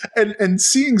evil, and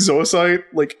seeing Zocyte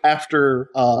like after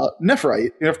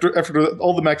Nephrite, after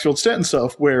all the Maxfield Stanton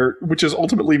stuff, which is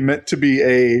ultimately meant to be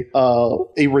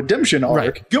a redemption arc,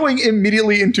 Right. going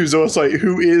immediately into Zocyte,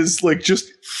 who is like just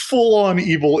full on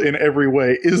evil in every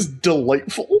way, is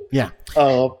delightful. yeah.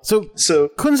 So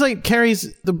Kunzite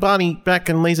carries the body back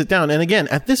and lays it down. And again,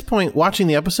 at this point, watching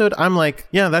the episode, I'm like,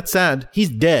 yeah, that's sad. He's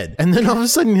dead. And then all of a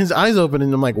sudden his eyes open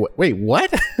and I'm like, wait,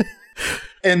 what?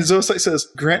 and Zocyte says,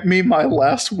 "Grant me my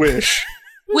last wish."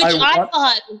 Which I I want-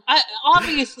 thought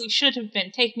obviously should have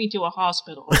been take me to a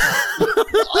hospital.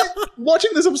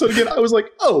 Watching this episode again, I was like,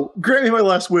 "Oh, grant me my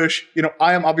last wish. You know,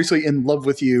 I am obviously in love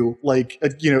with you. Like,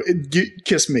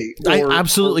 kiss me." I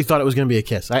absolutely thought it was going to be a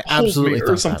kiss. I hold absolutely me thought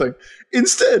or something.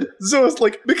 Instead, Zoe's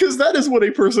like, because that is what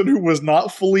a person who was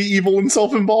not fully evil and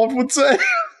self-involved would say.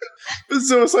 But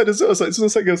Zoicide is Zoicide.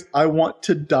 Zoicide goes, "I want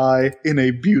to die in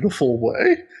a beautiful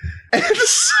way,"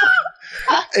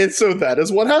 and so that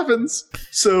is what happens.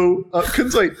 So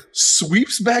Kunzite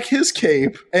sweeps back his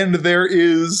cape, and there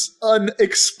is an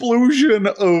explosion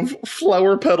of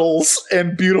flower petals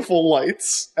and beautiful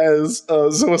lights as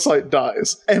Zoicide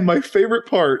dies. And my favorite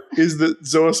part is that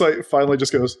Zoicide finally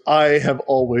just goes, "I have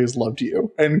always loved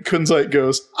you." And Kunzite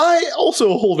goes, "I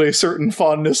also hold a certain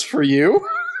fondness for you."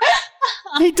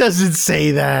 He doesn't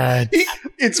say that.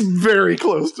 It's very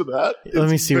close to that. Let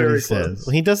me It's see what he very says. close.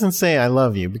 Well, he doesn't say "I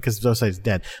love you" because Zocyte's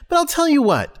dead. But I'll tell you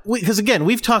what, because again,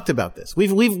 we've talked about this.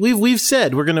 We've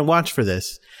said we're going to watch for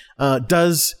this.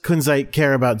 Does Kunzite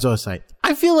care about Zocyte?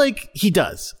 I feel like he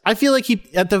does. I feel like he,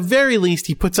 at the very least,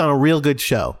 he puts on a real good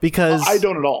show because I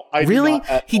don't at all. I do really? not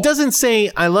at He all. doesn't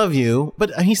say "I love you," but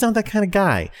he's not that kind of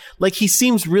guy. Like, he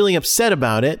seems really upset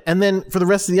about it, and then for the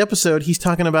rest of the episode, he's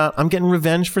talking about, "I'm getting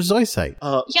revenge for Zocyte."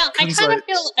 Yeah, I kind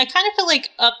of feel like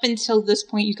up until this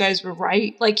point, you guys were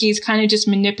right. Like, he's kind of just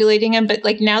manipulating him, but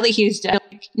like now that he's dead,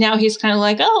 now he's kind of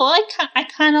like, oh, I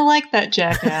kind of like that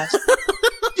jackass.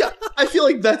 Yeah, I feel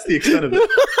like that's the extent of it.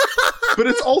 But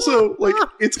it's also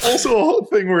a whole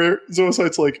thing where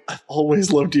Zocyte's like, "I've always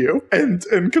loved you," and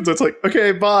Kunzite's like,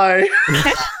 "Okay, bye."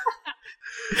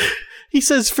 He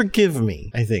says, "Forgive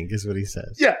me," I think is what he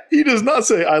says. Yeah, he does not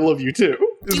say "I love you too."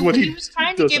 Is what he was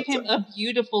trying to does give not say. him a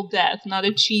beautiful death, not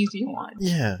a cheesy one.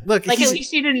 Yeah. Look, Like, at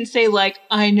least he didn't say like,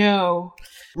 "I know."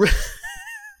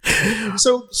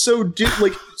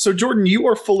 So Jordan, you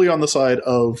are fully on the side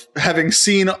of having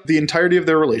seen the entirety of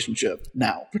their relationship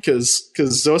now, because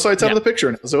Zocyte's out of the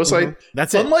picture now. Zocyte,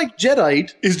 That's it. unlike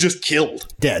Jedi, is just killed.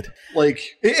 dead.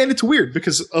 Like, and it's weird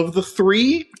because of the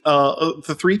three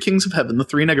kings of heaven, the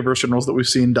three Negaverse generals that we've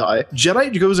seen die,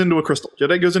 Jedi goes into a crystal.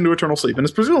 Jedi goes into eternal sleep and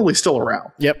is presumably still around.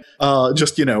 Yep.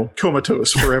 Just,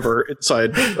 comatose forever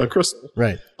inside a crystal.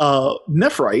 Right.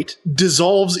 Nephrite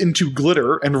dissolves into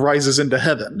glitter and rises into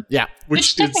heaven. Yeah.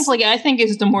 Which technically, I think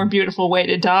is the more beautiful way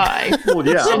to die. Well,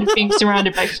 yeah. Instead of being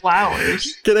surrounded by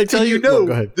flowers. Can I tell And you? you know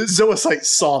Go ahead. that Zocyte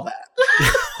saw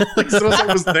that. Like,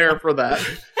 Zocyte was there for that.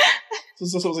 So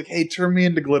Zocyte was like, "Hey, turn me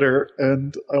into glitter,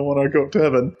 and I want to go up to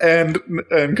heaven." And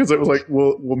because it was like,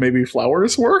 "Well, maybe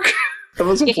flowers work." That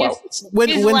was some His- flowers.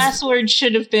 His last words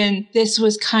should have been, "This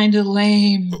was kind of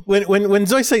lame." When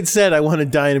Zocyte said, "I want to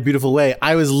die in a beautiful way,"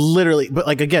 I was literally, but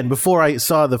like, again, before I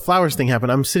saw the flowers thing happen,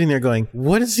 I'm sitting there going,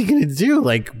 what is he going to do?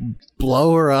 Like,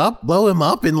 blow him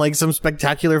up in like some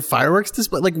spectacular fireworks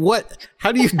display? Like, what?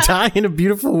 How do you die in a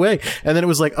beautiful way? And then it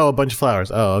was like, oh, a bunch of flowers.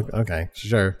 Oh, okay,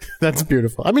 sure. That's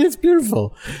beautiful. I mean, it's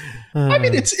beautiful. I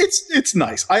mean, it's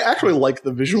nice. I actually like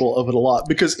the visual of it a lot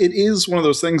because it is one of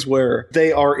those things where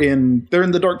they're in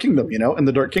the Dark Kingdom, and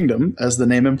the Dark Kingdom, as the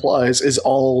name implies, is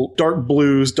all dark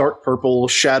blues, dark purple,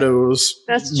 shadows,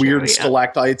 That's weird true, yeah.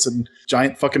 stalactites, and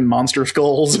giant fucking monster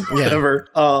skulls, or whatever.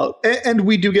 And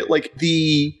we do get like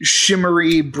the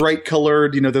shimmery, bright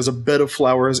colored. There's a bed of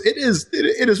flowers. It is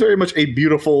very much a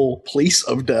beautiful place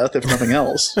of death, if nothing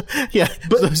else. Yeah.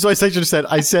 But so I should have said,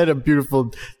 I said a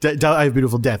beautiful, die a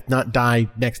beautiful death, not die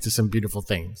next to some beautiful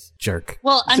things. Jerk.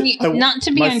 Well, I mean, not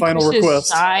to be on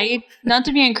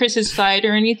Chris's side,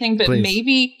 or anything, but Please.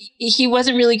 Maybe he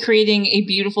wasn't really creating a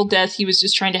beautiful death. He was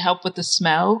just trying to help with the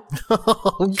smell.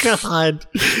 Oh God,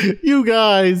 you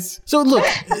guys. So look,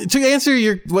 to answer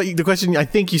the question I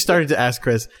think you started to ask,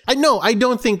 Chris, I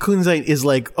don't think Kunzite is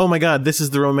like, oh my God, this is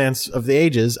the romance of the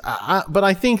ages. But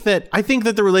I think that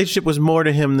the relationship was more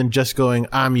to him than just going,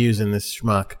 I'm using this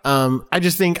schmuck.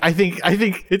 I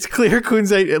think it's clear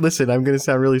Kunzite, listen, I'm going to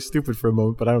sound really stupid for a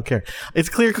moment, but I don't care. It's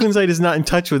clear Kunzite is not in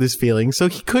touch with his feelings, so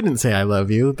he couldn't say I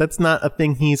love you. That's not a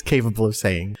thing he's capable of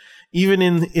saying, even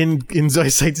in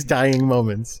Zoisite's dying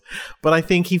moments. But I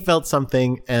think he felt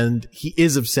something, and he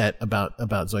is upset about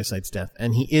Zoisite's death.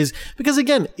 And he is, because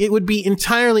again, it would be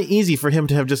entirely easy for him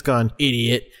to have just gone,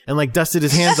 idiot, and like dusted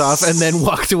his hands off and then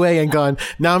walked away and gone,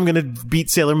 now I'm going to beat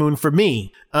Sailor Moon for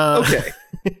me. Okay.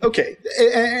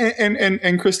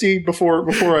 And Christy,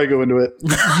 before I go into it,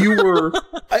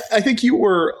 I think you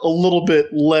were a little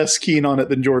bit less keen on it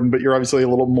than Jordan, but you're obviously a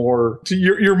little more,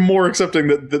 you're more accepting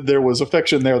that there was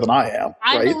affection there than I am.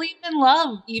 I right? believe in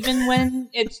love, even when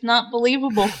it's not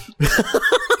believable.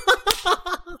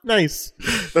 Nice.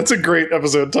 That's a great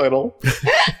episode title.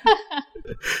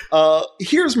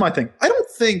 Here's my thing. I don't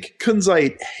think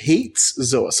Kunzite hates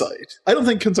Zoisite. I don't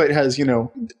think Kunzite has,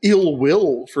 ill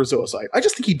will for Zoisite. I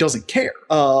just think he doesn't care.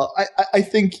 I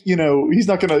think, he's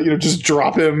not going to, just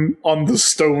drop him on the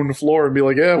stone floor and be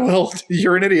like, yeah, well,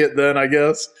 you're an idiot then, I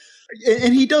guess.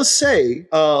 And he does say,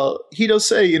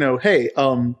 hey,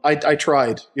 I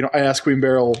tried, I asked Queen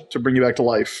Beryl to bring you back to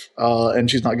life, and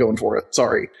she's not going for it.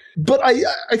 Sorry. But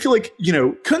I feel like,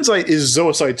 Kunzite is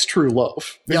Zoisite's true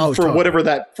love for whatever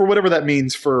that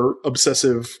means for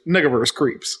obsessive Negaverse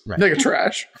creeps, right.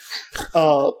 Negatrash.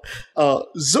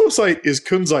 Zoisite is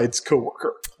Kunzite's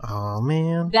coworker. Oh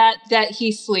man, that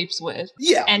he sleeps with,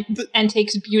 yeah, and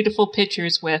takes beautiful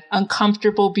pictures with,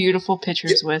 uncomfortable, beautiful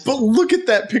pictures with. But look at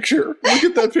that picture. Look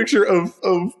at that picture of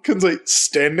Kunzite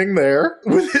standing there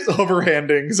with it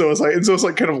hoverhanding Zoisite, and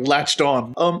Zoisite kind of latched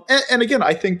on. And again,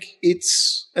 I think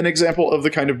it's an example of the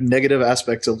kind of negative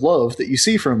aspects of love that you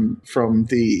see from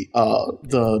the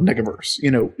Negaverse.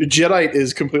 Jadeite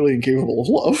is completely incapable of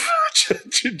love.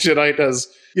 Jadeite has,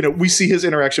 we see his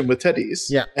interaction with Teddy's.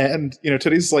 Yeah. And,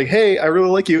 Teddy's like, hey, I really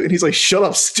like you. And he's like, shut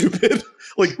up, stupid.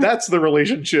 Like, that's the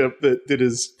relationship that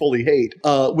is fully hate.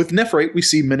 With Nephrite, we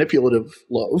see manipulative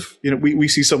love. We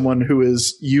see someone who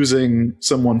is using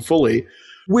someone fully.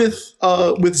 With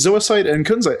Zoisite and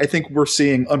Kunzite, I think we're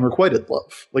seeing unrequited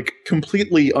love, like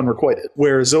completely unrequited,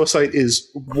 where Zoisite is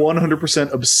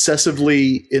 100%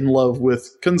 obsessively in love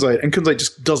with Kunzite, and Kunzite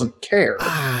just doesn't care.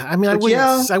 I mean, I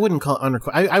wouldn't call it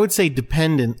unrequited. I would say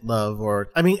dependent love,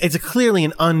 it's clearly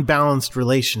an unbalanced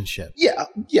relationship. Yeah.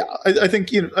 I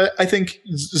think I think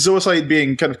Zoisite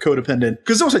being kind of codependent,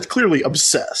 because Zoisite's clearly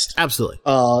obsessed. Absolutely.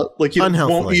 Won't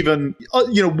even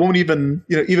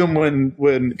even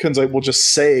when Kunzite will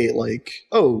just say like,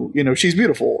 oh, she's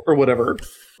beautiful or whatever.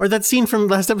 Or that scene from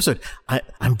last episode.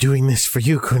 I'm doing this for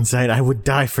you, Kunzite. I would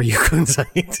die for you,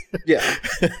 Kunzite. Yeah.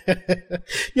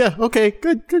 Yeah. Okay.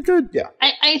 Good. Yeah.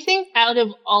 I think out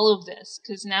of all of this,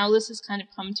 because now this has kind of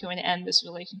come to an end, this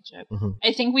relationship,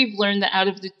 I think we've learned that out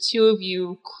of the two of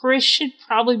you, Chris should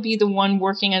probably be the one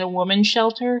working at a woman's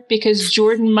shelter, because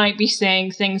Jordan might be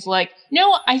saying things like,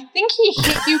 no, I think he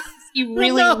hit you. He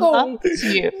really loves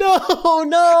you. No.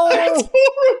 That's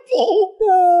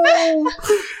horrible. No.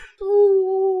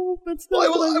 Oh, that's not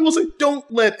I will say, don't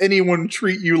let anyone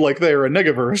treat you like they're a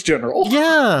Negaverse general.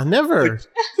 Yeah, never.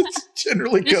 That's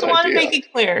generally Just good wanted idea. to make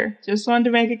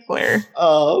it clear.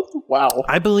 Wow.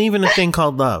 I believe in a thing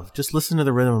called love. Just listen to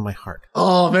the rhythm of my heart.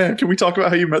 Oh man, can we talk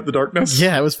about how you met the darkness?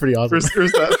 Yeah, it was pretty awesome.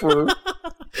 There's that for...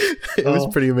 It was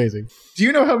pretty amazing. Do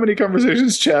you know how many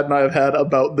conversations Chad and I have had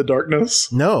about the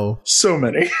darkness? No. So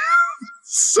many.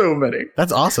 So many.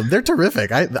 That's awesome. They're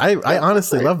terrific. I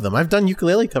honestly love them. I've done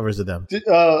ukulele covers of them.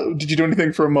 Did you do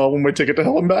anything from One Way Ticket to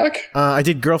Hell and Back? I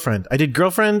did Girlfriend.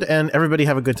 And Everybody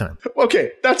Have a Good Time.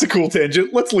 Okay, that's a cool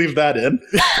tangent. Let's leave that in.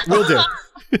 Will do.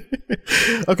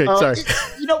 Okay, sorry.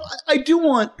 I do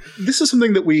want, this is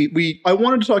something that I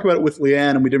wanted to talk about it with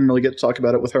Leanne, and we didn't really get to talk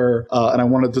about it with her, and I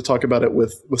wanted to talk about it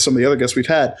with some of the other guests we've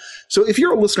had. So if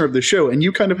you're a listener of the show and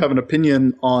you kind of have an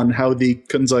opinion on how the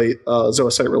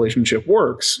Kunzite-Zoisite relationship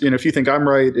works, if you think I'm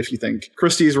right, if you think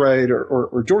Christy's right,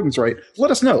 or Jordan's right,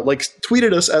 let us know. Like, tweet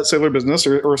at us at Sailor Business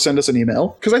or send us an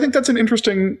email, because I think that's an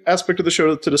interesting aspect of the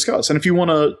show to discuss. And if you want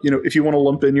to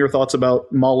lump in your thoughts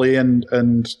about Molly and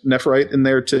Nephrite in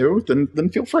there too, then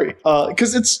feel free.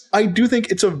 Because I do think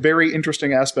it's a very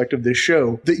interesting aspect of this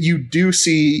show that you do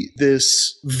see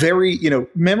this very,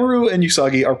 Mamoru and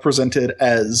Usagi are presented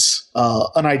as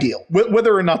an ideal.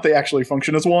 Whether or not they actually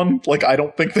function as one, like, I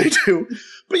don't think they do.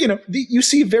 But, you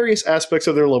see various aspects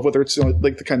of their love, whether it's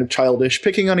like the kind of childish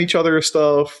picking on each other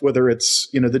stuff, whether it's,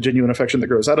 the genuine affection that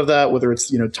grows out of that, whether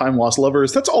it's, time-lost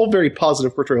lovers. That's all very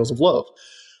positive portrayals of love.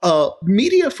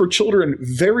 Media for children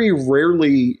very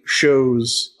rarely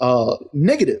shows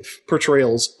negative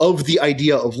portrayals of the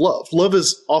idea of love. Love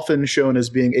is often shown as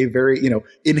being a very,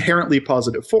 inherently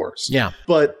positive force. Yeah.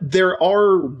 But there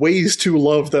are ways to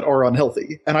love that are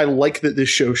unhealthy. And I like that this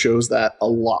show shows that a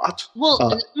lot.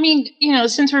 Well,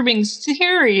 since we're being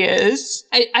serious,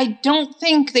 I don't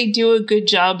think they do a good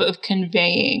job of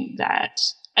conveying that.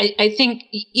 I think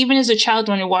even as a child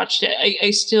when I watched it,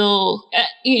 I still,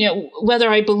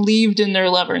 whether I believed in their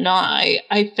love or not,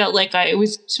 I felt like I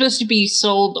was supposed to be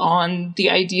sold on the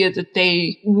idea that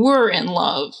they were in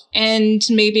love. And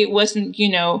maybe it wasn't,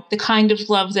 the kind of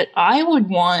love that I would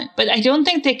want, but I don't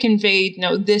think they conveyed,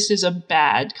 this is a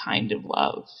bad kind of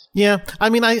love. Yeah. I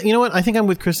mean, you know what? I think I'm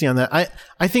with Christy on that.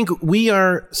 I think we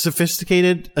are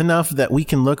sophisticated enough that we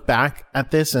can look back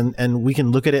at this and we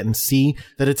can look at it and see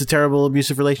that it's a terrible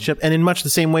abusive relationship. And in much the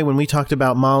same way, when we talked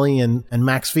about Molly and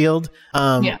Maxfield,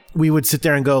 we would sit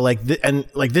there and go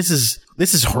this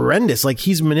is horrendous. Like,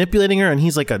 he's manipulating her and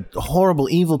he's like a horrible,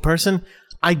 evil person.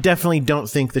 I definitely don't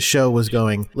think the show was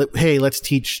going, hey, let's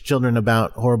teach children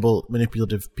about horrible,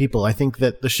 manipulative people. I think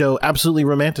that the show absolutely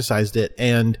romanticized it.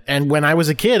 And when I was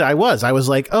a kid, I was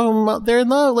like, oh, they're in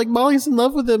love. Like, Molly's in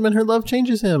love with him and her love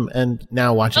changes him. And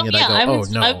now watching it, I go,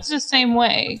 no. I was the same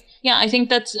way. Yeah, I think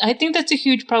that's a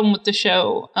huge problem with the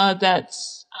show.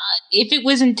 If it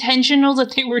was intentional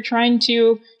that they were trying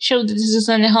to show that this is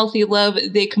unhealthy love,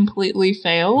 they completely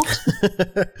failed.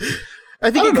 I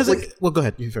think because well, go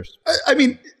ahead. You first. I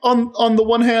mean, on the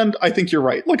one hand, I think you're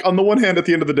right. Like, on the one hand, at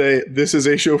the end of the day, this is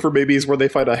a show for babies where they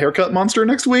fight a haircut monster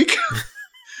next week.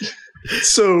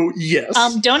 So, yes.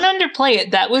 Don't underplay it.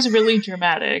 That was really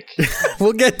dramatic.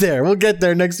 We'll get there. We'll get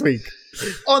there next week.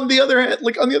 On the other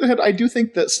hand, I do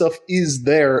think that stuff is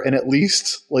there, and at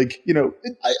least,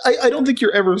 I don't think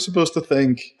you're ever supposed to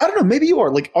think. I don't know. Maybe you are.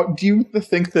 Like, do you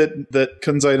think that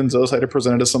Kunzite and Zoisite are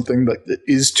presented as something that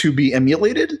is to be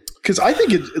emulated? Because I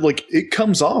think it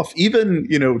comes off even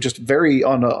just very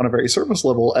on a very surface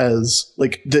level as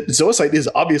that Zoisite is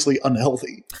obviously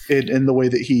unhealthy in the way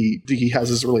that he has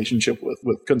his relationship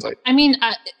with Kunzite. I mean,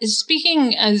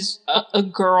 speaking as a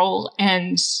girl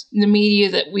and the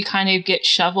media that we kind of get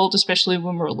shoveled, especially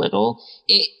when we're little,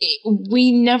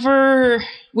 we never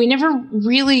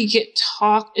really get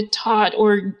taught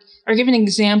or are given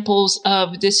examples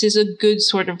of this is a good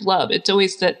sort of love. It's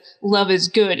always that love is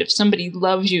good. If somebody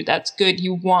loves you, that's good.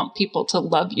 You want people to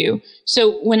love you.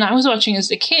 So when I was watching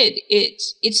as a kid,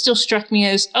 it still struck me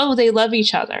as, oh, they love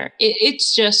each other.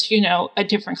 It's just, a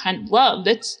different kind of love.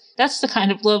 That's the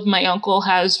kind of love my uncle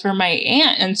has for my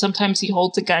aunt, and sometimes he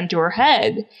holds a gun to her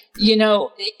head.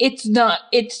 It's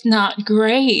not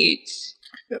great.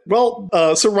 Well,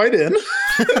 so write in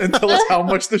and tell us how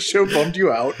much the show bummed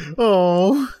you out.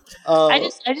 Oh. I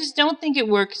just don't think it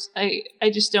works. I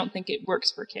just don't think it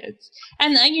works for kids.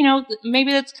 And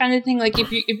maybe that's kind of thing. Like,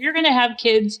 if you're going to have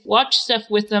kids, watch stuff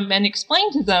with them and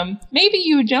explain to them. Maybe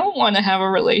you don't want to have a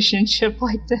relationship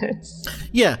like this.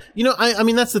 Yeah, I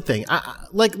mean, that's the thing.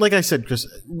 Like I said, Chris,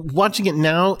 watching it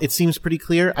now, it seems pretty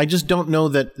clear. I just don't know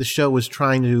that the show was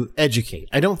trying to educate.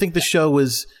 I don't think the show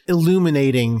was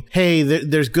illuminating, hey,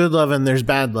 there's good love and there's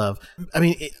bad love. I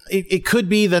mean, it could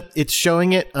be that it's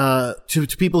showing it to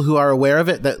people who are aware of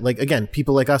it, that, again,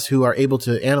 people like us who are able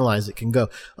to analyze it can go,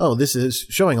 oh, this is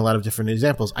showing a lot of different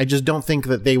examples. I just don't think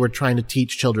that they were trying to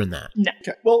teach children that. No.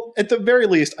 Okay. Well, at the very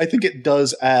least, I think it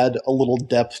does add a little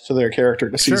depth to their character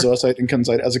to see Zoisite and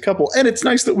Kunzite as a couple. And it's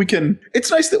nice that we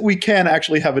can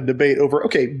actually have a debate over,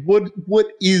 okay, what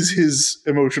is his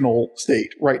emotional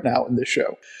state right now in this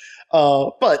show?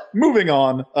 But moving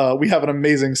on, we have an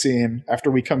amazing scene after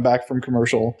we come back from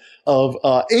commercial of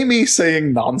Amy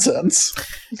saying nonsense.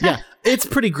 Yeah, it's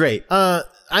pretty great.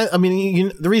 I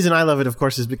mean, the reason I love it, of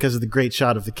course, is because of the great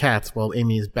shot of the cats while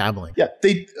Amy is babbling. Yeah,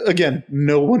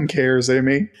 no one cares,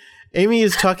 Amy. Amy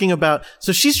is talking about,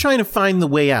 so she's trying to find the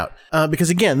way out. Because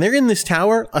again, they're in this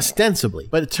tower ostensibly,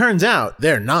 but it turns out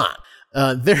they're not.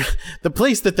 The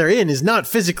place that they're in is not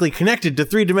physically connected to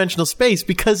 3-dimensional space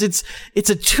because it's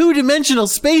a 2-dimensional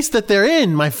space that they're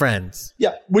in, my friends.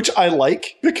 Yeah, which I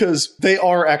like because they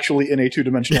are actually in a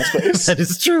 2-dimensional space. That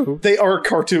is true. They are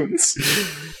cartoons.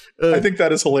 I think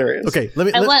that is hilarious. Okay,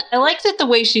 I like that the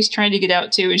way she's trying to get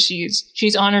out too is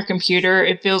she's on her computer.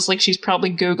 It feels like she's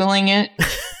probably Googling it.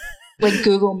 Like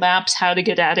Google Maps, how to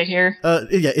get out of here.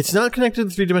 Yeah, it's not connected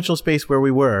to the 3-dimensional space where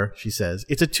we were, she says.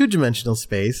 It's a 2-dimensional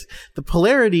space. The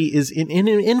polarity is in an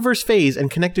inverse phase and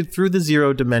connected through the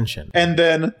 0 dimension. And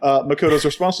then Makoto's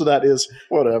response to that is,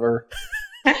 whatever.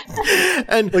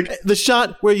 And like the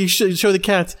shot where you show the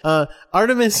cats,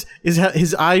 Artemis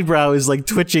his eyebrow is like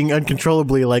twitching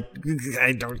uncontrollably, like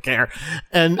I don't care,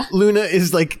 and Luna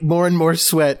is like more and more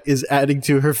sweat is adding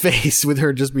to her face with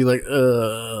her just be like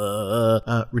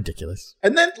ridiculous.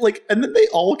 And then they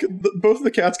all, both of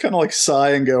the cats kind of like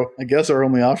sigh and go, I guess our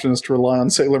only option is to rely on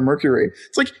Sailor Mercury.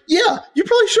 It's like, yeah, you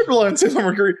probably should rely on Sailor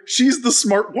Mercury. She's the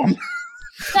smart one.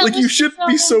 Like, you shouldn't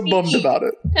be so bummed about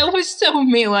it. That was so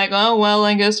me, like, oh, well,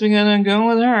 I guess we're gonna go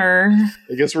with her.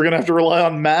 I guess we're gonna have to rely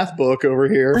on Math Book over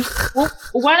here. Well,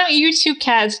 why don't you two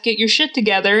cats get your shit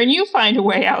together and you find a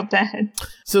way out then?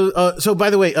 So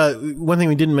by the way, one thing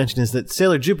we didn't mention is that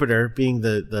Sailor Jupiter, being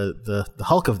the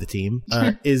Hulk of the team,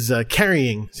 is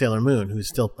carrying Sailor Moon, who's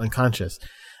still unconscious.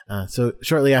 So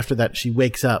shortly after that, she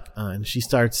wakes up and she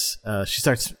starts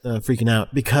freaking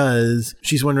out because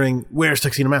she's wondering, where's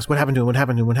Tuxedo Mask? What happened to him? What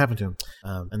happened to him? What happened to him?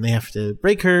 And they have to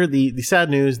break her the sad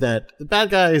news that the bad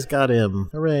guys got him.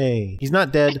 Hooray! He's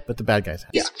not dead, but the bad guys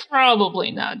have him. He's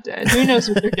probably not dead. Who knows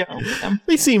what they're doing with him?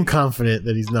 They seem confident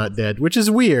that he's not dead, which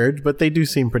is weird, but they do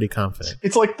seem pretty confident.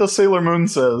 It's like the Sailor Moon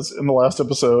says in the last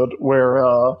episode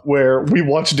where we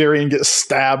watch Darien get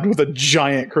stabbed with a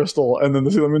giant crystal, and then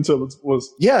the Sailor Moon said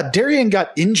was yeah, Darien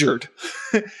got injured.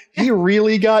 He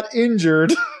really got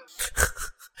injured.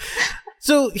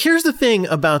 So here's the thing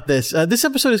about this. This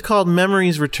episode is called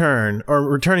Memories Return, or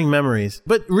Returning Memories.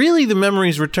 But really the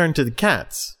memories return to the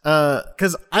cats.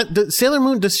 Because Sailor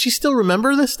Moon, does she still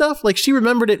remember this stuff? Like, she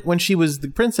remembered it when she was the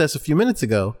princess a few minutes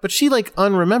ago, but she, like,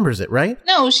 unremembers it, right?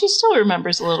 No, she still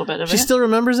remembers a little bit of it. She still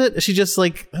remembers it? She just,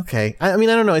 like, okay. I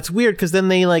mean, I don't know. It's weird, because then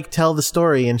they, like, tell the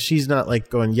story, and she's not, like,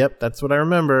 going, yep, that's what I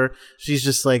remember. She's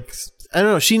just, like, I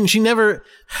don't know. She never...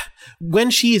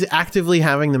 When she's actively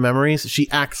having the memories, she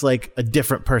acts like a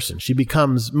different person. She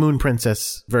becomes Moon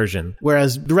Princess version.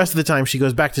 Whereas the rest of the time, she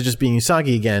goes back to just being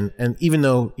Usagi again. And even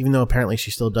though apparently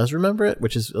she still does remember it,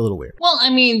 which is a little weird. Well,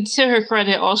 I mean, to her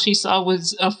credit, all she saw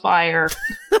was a fire.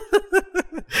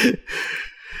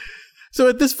 So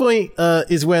at this point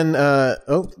is when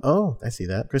oh, I see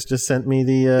that. Chris just sent me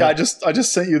the yeah, I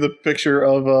just sent you the picture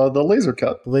of the laser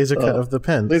cut. Laser cut of the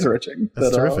pen. Laser etching.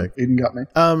 That's terrific. Eden got me.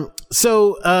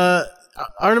 So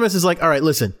Artemis is like, all right,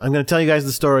 listen, I'm going to tell you guys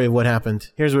the story of what happened.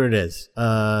 Here's what it is.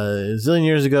 A zillion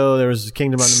years ago, there was a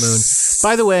kingdom on the moon.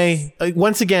 By the way,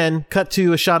 once again, cut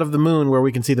to a shot of the moon where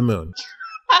we can see the moon.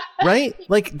 Right?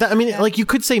 Like, I mean, like, you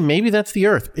could say maybe that's the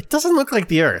Earth. It doesn't look like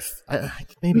the Earth.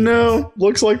 Maybe no,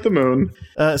 looks like the moon.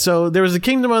 So there was a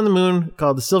kingdom on the moon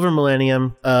called the Silver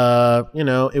Millennium.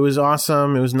 It was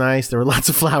awesome. It was nice. There were lots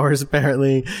of flowers,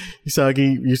 apparently.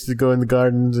 Usagi used to go in the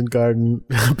gardens and garden,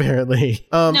 apparently.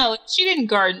 No, she didn't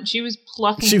garden. She was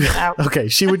plucking them out. Okay,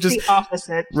 she would just... the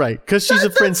opposite. Right, because she's a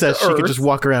princess. She could just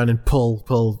walk around and pull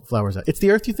flowers out. It's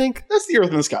the Earth, you think? That's the Earth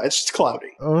in the sky. It's just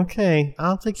cloudy. Okay,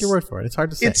 I'll take your word for it. It's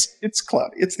hard to say. It's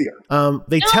cloudy. It's the Earth.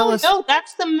 They tell us... No,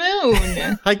 that's the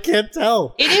moon. I can't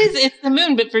tell. It is. It's the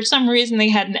moon, but for some reason they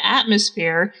had an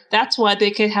atmosphere. That's why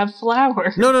they could have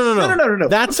flowers. No.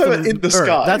 That's in the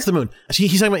sky. That's the moon.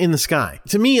 He's talking about in the sky.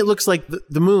 To me, it looks like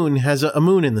the moon has a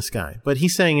moon in the sky, but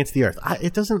he's saying it's the Earth.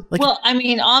 It doesn't... like. Well, I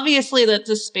mean, obviously that's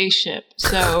a spaceship,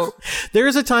 so... There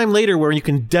is a time later where you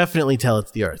can definitely tell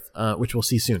it's the Earth, which we'll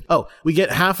see soon. Oh, we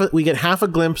get half a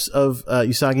glimpse of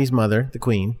Usagi's mother, the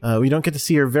queen. We don't get to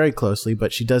see her very closely,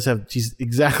 but she's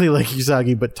exactly like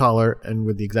Usagi, but taller and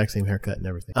with the exact same haircut and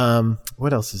everything.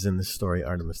 What else is in this story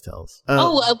Artemis tells?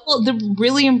 Well, the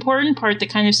really important part that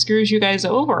kind of screws you guys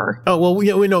over. Oh, well,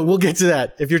 we know. We'll get to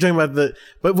that. If you're talking about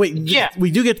but wait, yeah.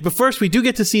 But first we do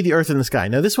get to see the Earth in the sky.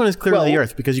 Now, this one is clearly the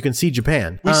Earth because you can see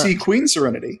Japan. We see Queen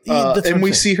Serenity, and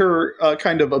we see her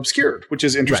kind of obscured, which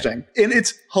is interesting. Right. And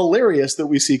it's hilarious that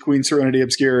we see Queen Serenity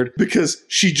obscured because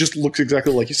she just looks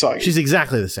exactly like Usagi. She's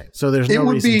exactly the same, so there's no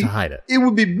reason to hide it. It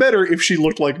would be better if she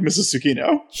looked like Mrs.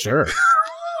 Tsukino. Sure.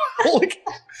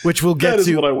 Which we'll get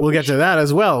to. We'll get to that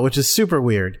as well, which is super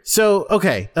weird. So,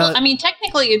 okay. Well, I mean,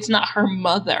 technically, it's not her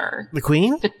mother. The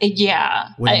queen? But yeah.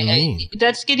 What do you mean?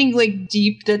 That's getting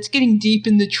deep. That's getting deep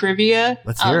in the trivia.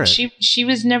 Let's hear it. She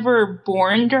was never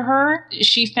born to her.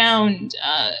 She found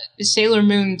Sailor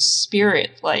Moon's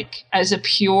spirit, like, as a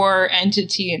pure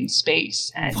entity in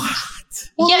space. And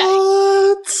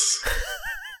What?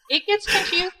 It gets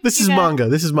confusing. This is manga.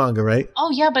 This is manga, right? Oh,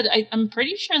 yeah, but I'm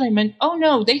pretty sure they meant... Oh,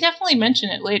 no, they definitely mention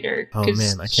it later. Oh,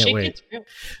 man, I can't wait. Real.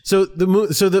 So the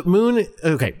moon...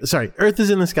 Okay, sorry. Earth is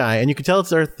in the sky, and you can tell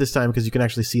it's Earth this time because you can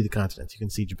actually see the continents. You can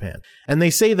see Japan. And they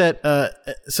say that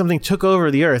something took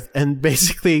over the Earth, and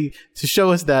basically to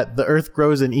show us that the Earth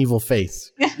grows an evil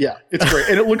face. Yeah, it's great.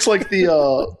 And it looks like the...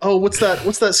 what's that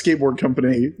skateboard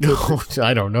company?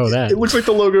 I don't know that. It looks like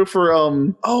the logo for...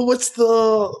 what's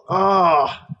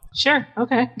the... Sure,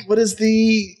 okay. What is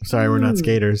the... Sorry, we're not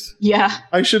skaters. Yeah.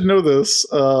 I should know this.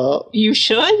 You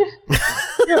should?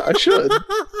 Yeah, I should.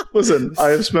 Listen,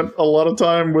 I have spent a lot of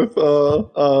time with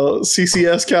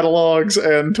CCS catalogs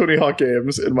and Tony Hawk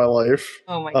games in my life.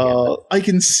 Oh my god. I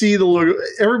can see the logo.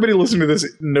 Everybody listening to this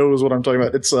knows what I'm talking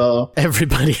about. It's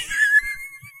everybody.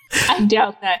 I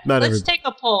doubt that. Let's take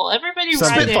a poll. Everybody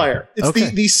write Spitfire. it.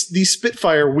 It's the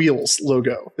Spitfire wheels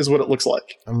logo is what it looks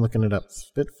like. I'm looking it up.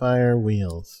 Spitfire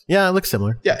wheels. Yeah, it looks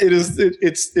similar. Yeah, it is.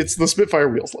 It's the Spitfire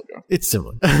wheels logo. It's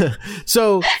similar.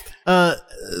 So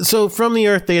from the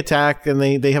Earth they attack and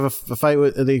they have a fight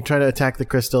they try to attack the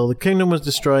crystal. The kingdom was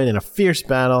destroyed in a fierce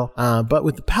battle, but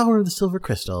with the power of the silver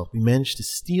crystal, we managed to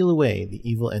steal away the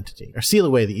evil entity.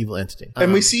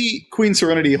 And we see Queen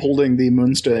Serenity holding the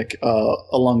moonstick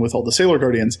along with all the Sailor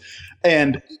Guardians,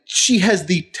 and she has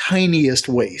the tiniest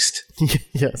waist.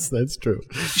 Yes, that's true.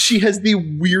 She has the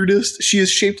weirdest. She is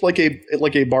shaped like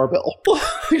a barbell.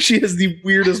 She has the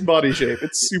weirdest body shape.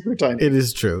 It's super tiny. It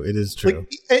is true.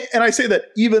 And I say that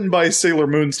even by Sailor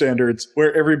Moon standards,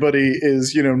 where everybody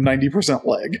is 90%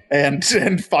 leg and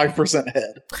 5%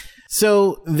 head.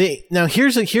 So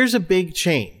here's a big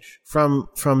change from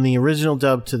the original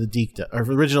dub to the Deke dub, or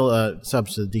original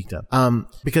subs to the Deke dub.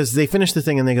 Because they finish the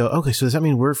thing and they go, okay, so does that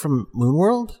mean we're from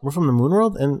Moonworld? We're from the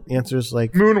Moonworld? And the answer is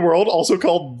like... Moonworld, also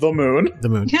called the Moon. The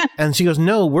Moon. Yeah. And she goes,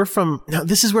 no, now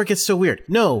this is where it gets so weird.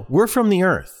 No, we're from the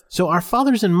Earth. So our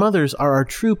fathers and mothers are our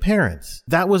true parents.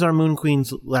 That was our Moon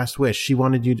Queen's last wish. She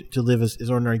wanted you to live as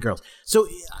ordinary girls. So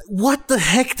what the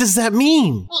heck does that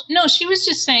mean? Well, no, she was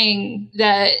just saying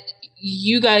that...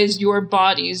 You guys, your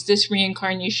bodies, this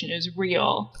reincarnation is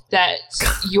real. That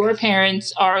your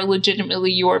parents are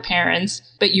legitimately your parents,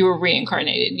 but you were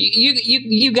reincarnated.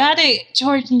 You gotta,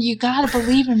 Jordan. You gotta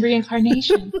believe in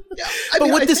reincarnation.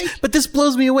 But this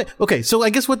blows me away. Okay, so I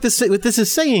guess what this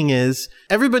is saying is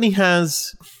everybody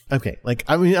has. Okay,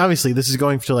 obviously this is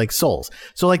going to souls.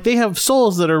 So they have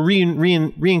souls that are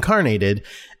reincarnated,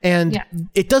 and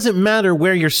it doesn't matter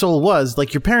where your soul was.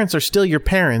 Your parents are still your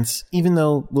parents, even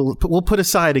though we'll put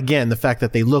aside again the fact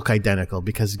that they look identical,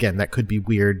 because again that could be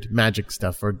weird magic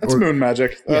stuff. That's moon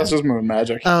magic. That's just moon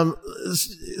magic.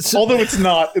 Although it's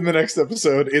not in the next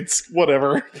episode, it's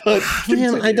whatever. But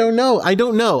man, I don't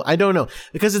know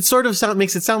because it sort of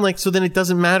makes it sound like so then it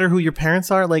doesn't matter who your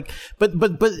parents are. But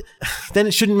then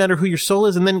it shouldn't matter who your soul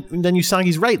is, and then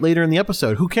Usagi's right later in the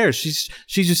episode. Who cares? She's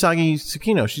Usagi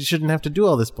Tsukino. She shouldn't have to do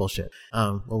all this bullshit.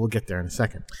 Well, we'll get there in a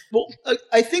second. Well,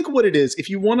 I think what it is, if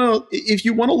you want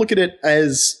to look at it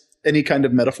as any kind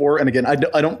of metaphor, and again, I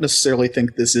don't necessarily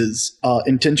think this is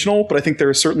intentional, but I think there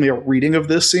is certainly a reading of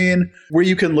this scene where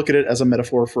you can look at it as a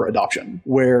metaphor for adoption,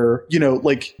 where,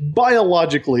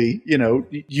 biologically,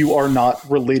 you are not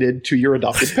related to your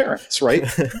adopted parents, right?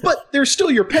 But they're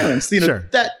still your parents, sure.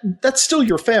 That's still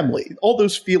your family. All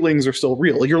those feelings are still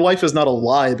real. Your life is not a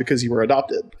lie because you were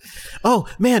adopted. Oh,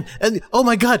 man. And oh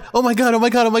my God.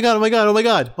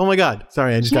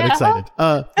 Sorry, I just got excited.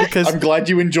 Because I'm glad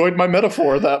you enjoyed my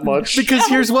metaphor that much. Because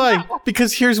here's why.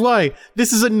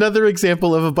 This is another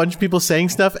example of a bunch of people saying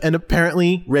stuff and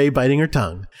apparently Rey biting her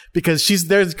tongue. Because she's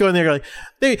there going there like,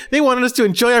 they wanted us to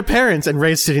enjoy our parents. And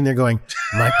Rey's sitting there going,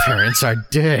 my parents are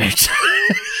dead.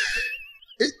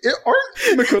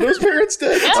 Aren't Makoto's parents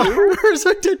dead too? Hers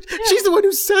are dead. Yeah. She's the one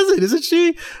who says it, isn't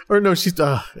she? Or no, she's...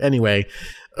 anyway.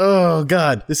 Oh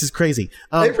God, this is crazy.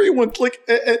 Everyone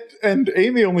and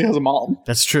Amy only has a mom.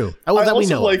 That's true. We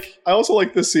know. I also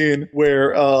like this scene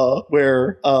where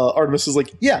Artemis is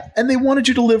like, yeah, and they wanted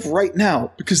you to live right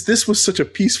now because this was such a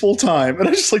peaceful time. And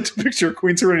I just like to picture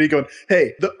Queen Serenity going,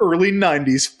 hey, the early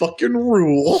 90s fucking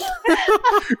rule.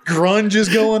 Grunge is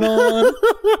going on.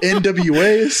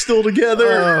 NWA is still together.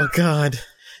 Oh God.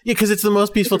 Yeah, because it's the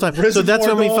most peaceful time. So that's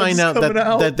when we find out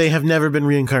that they have never been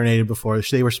reincarnated before.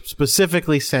 They were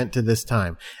specifically sent to this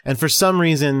time. And for some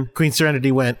reason, Queen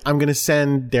Serenity went, I'm going to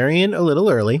send Darian a little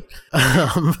early.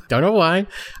 Don't know why.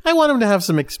 I want him to have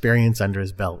some experience under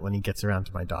his belt when he gets around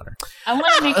to my daughter. I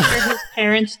want to make sure his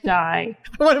parents die.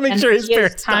 I want to make sure his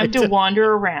parents die. Time to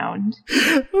wander around.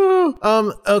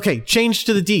 Okay, change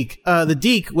to the Deke. The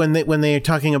Deke, when they are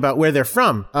talking about where they're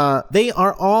from, they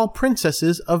are all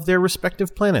princesses of their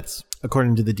respective planets,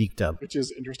 according to the Deke dub. Which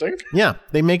is interesting. Yeah,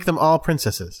 they make them all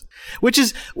princesses. Which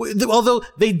is, although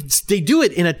they do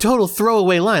it in a total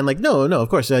throwaway line, like, no, of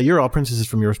course, you're all princesses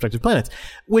from your respective planets.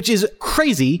 Which is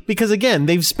crazy, because again,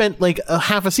 they've spent like a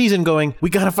half a season going, we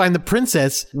gotta find the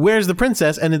princess. Where's the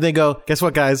princess? And then they go, guess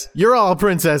what, guys? You're all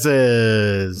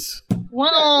princesses.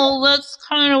 Well, that's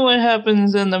kind of what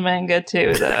happens in the manga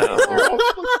too, though.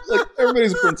 Like,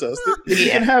 everybody's a princess. If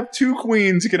you can have 2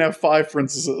 queens, you can have 5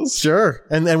 princesses. Sure.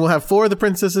 And then we'll have 4 of the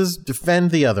princesses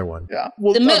defend the other one. Yeah.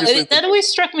 Well, that always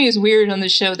struck me as weird on the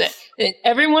show, that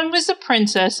everyone was a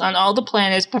princess on all the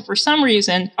planets, but for some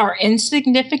reason, our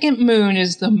insignificant moon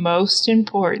is the most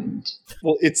important.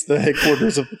 Well, it's the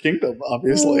headquarters of the kingdom,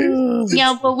 obviously.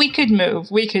 Yeah, but we could move.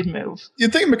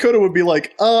 You'd think Makoto would be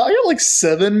like, I got like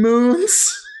 7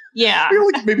 moons. Yeah. I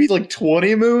got like maybe like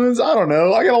 20 moons. I don't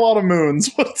know. I got a lot of moons.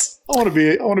 I want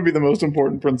to be the most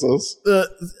important princess.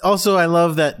 Also, I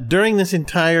love that during this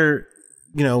entire,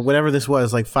 whatever this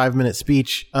was, like 5-minute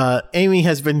speech, Amy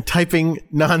has been typing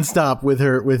nonstop with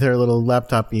her little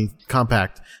laptop-y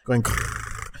compact, going.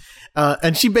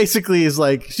 And she basically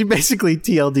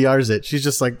TLDRs it. She's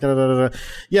just like,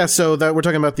 yeah. So that we're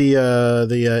talking about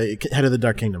the head of the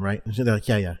Dark Kingdom, right? And they're like,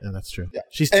 yeah, that's true. Yeah.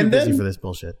 She's too busy for this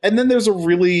bullshit. And then there's a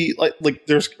really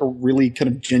there's a really kind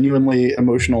of genuinely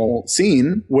emotional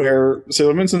scene where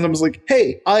Sailor Moon Symptom is like,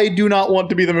 hey, I do not want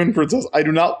to be the Moon Princess. I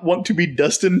do not want to be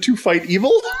destined to fight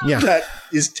evil. Yeah. That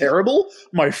is terrible.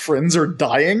 My friends are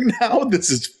dying now. This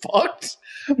is fucked.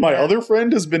 My other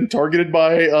friend has been targeted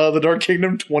by the Dark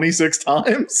Kingdom 26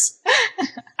 times.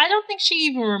 I don't think she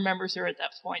even remembers her at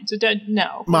that point. So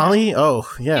no. Molly? Oh,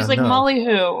 yeah. She's like, no. Molly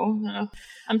who?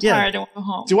 I'm tired. I want to go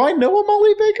home. Do I know a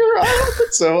Molly Baker? I don't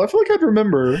think so. I feel like I'd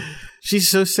remember. She's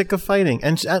so sick of fighting.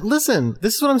 And listen,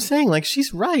 this is what I'm saying. Like,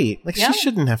 she's right. Like, she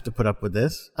shouldn't have to put up with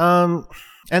this. And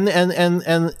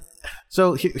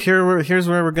so here's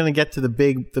where we're going to get to the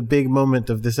big moment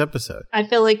of this episode. I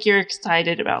feel like you're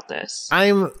excited about this.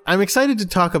 I'm excited to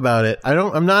talk about it.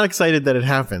 I'm not excited that it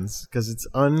happens because it's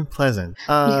unpleasant.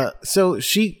 So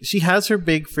she has her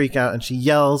big freak out and she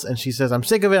yells and she says, "I'm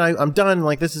sick of it. I'm done.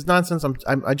 Like, this is nonsense.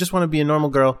 I just want to be a normal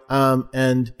girl."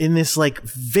 And in this like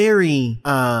very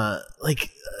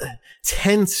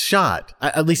tense shot,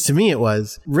 at least to me it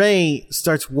was, Ray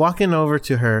starts walking over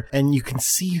to her and you can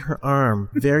see her arm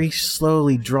very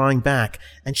slowly drawing back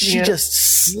and she just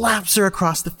slaps her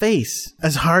across the face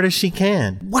as hard as she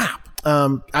can. Whap!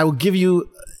 I will give you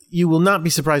will not be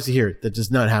surprised to hear it. That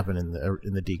does not happen in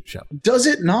the Deke show. Does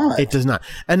it not? It does not.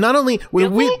 And not only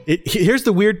here's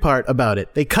the weird part about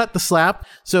it. They cut the slap,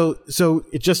 so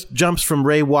it just jumps from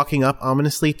Ray walking up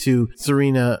ominously to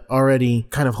Serena already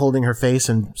kind of holding her face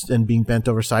and being bent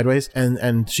over sideways,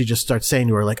 and she just starts saying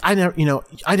to her like, I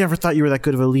never thought you were that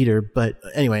good of a leader, but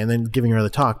anyway, and then giving her the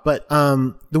talk. But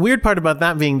the weird part about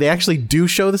that being they actually do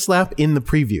show the slap in the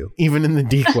preview, even in the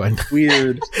Deke one.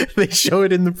 Weird. They show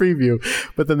it in the preview,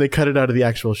 but then they cut it out of the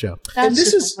actual show.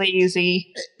 That's just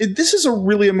lazy. This is a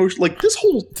really emotional, like, this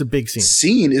whole it's a big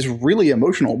scene is really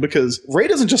emotional because Ray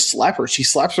doesn't just slap her. She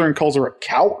slaps her and calls her a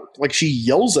coward. Like, she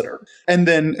yells at her. And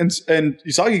then, and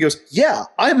Usagi goes, yeah,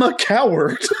 I'm a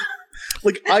coward.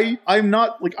 Like, I'm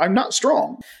not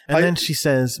strong. And then she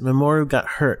says, Mamoru got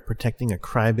hurt protecting a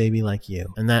crybaby like you.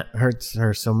 And that hurts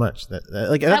her so much.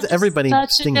 That's everybody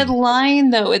such stinging. A good line,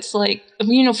 though. It's like,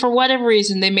 for whatever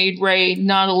reason, they made Ray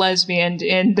not a lesbian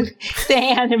in the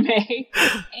anime.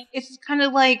 It's kind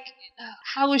of like,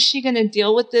 how is she going to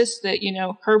deal with this? That,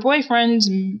 her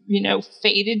boyfriend's,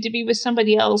 fated to be with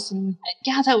somebody else. And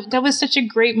yeah, that was such a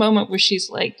great moment where she's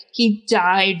like, he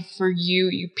died for you,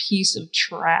 you piece of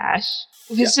trash.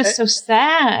 It was just so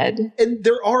sad. And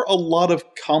there are a lot of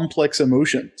complex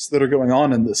emotions that are going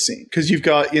on in this scene. Because you've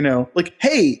got, like,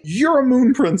 hey, you're a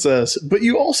moon princess, but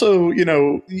you also,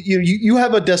 you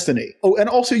have a destiny. Oh, and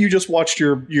also you just watched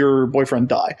your boyfriend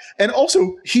die. And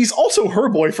also, he's also her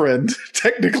boyfriend,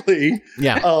 technically.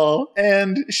 Yeah.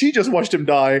 And she just watched him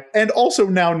die. And also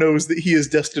now knows that he is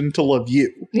destined to love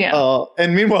you. Yeah.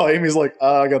 And meanwhile, Amy's like,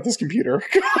 I got this computer.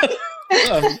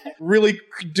 Really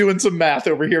doing some math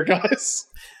over here, guys.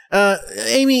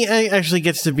 Amy actually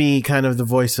gets to be kind of the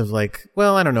voice of like,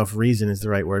 well, I don't know if reason is the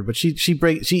right word, but she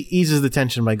eases the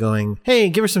tension by going, hey,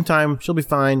 give her some time. She'll be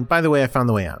fine. By the way, I found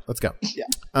the way out. Let's go.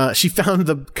 Yeah. She found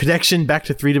the connection back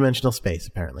to three-dimensional space,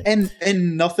 apparently. And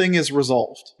nothing is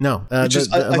resolved. No, which is,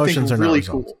 the I emotions think, are really not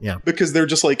resolved. cool. Yeah. Because they're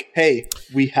just like, hey,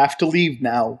 we have to leave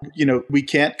now. You know, we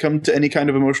can't come to any kind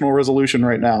of emotional resolution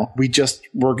right now.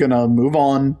 We're going to move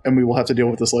on and we will have to deal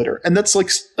with this later. And that's like,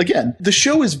 again, the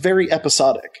show is very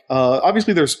episodic.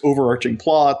 Obviously, there's overarching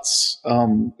plots.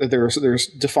 There's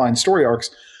defined story arcs.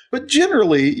 But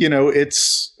generally, you know,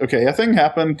 it's, okay, a thing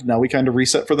happened. Now we kind of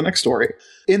reset for the next story.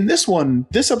 In this one,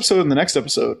 this episode and the next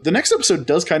episode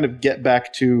does kind of get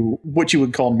back to what you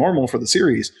would call normal for the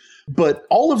series. But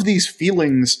all of these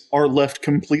feelings are left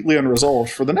completely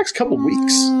unresolved for the next couple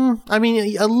weeks. I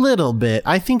mean, a little bit.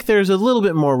 I think there's a little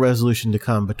bit more resolution to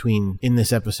come in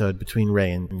this episode between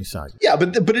Rei and Usagi. Yeah,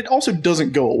 but it also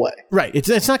doesn't go away. Right.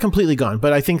 It's not completely gone,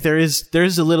 but I think there's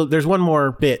one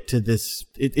more bit to this.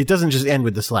 It doesn't just end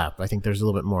with the slap. I think there's a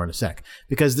little bit more in a sec,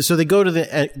 because so they go to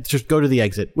the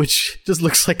exit, which just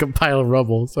looks like a pile of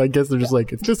rubble. So I guess they're just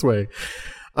like, it's this way.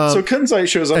 So Kunzite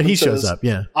shows up and he says, shows up,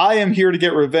 yeah. I am here to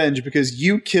get revenge because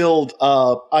you killed,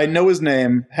 I know his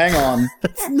name. Hang on.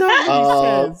 That's not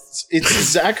what he says.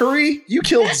 It's Zachary? You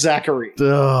killed Zachary.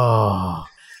 Oh.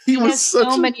 He has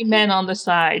so many men on the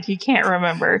side. He can't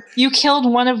remember. You killed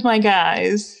one of my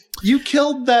guys. You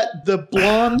killed the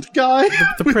blonde guy?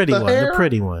 The pretty one. The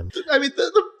pretty one.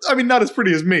 I mean, not as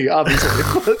pretty as me, obviously.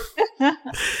 But.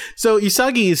 So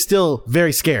Usagi is still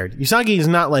very scared. Usagi is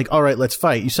not like, all right, let's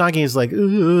fight. Usagi is like,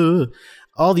 ugh.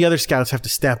 All the other scouts have to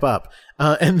step up.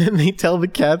 And then they tell the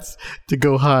cats to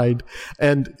go hide.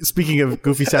 And speaking of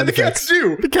goofy sound effects,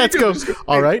 the cats go,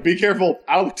 all right. Be careful,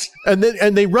 out. And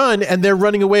they run, and their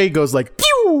running away goes like,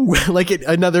 pew! Like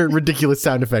another ridiculous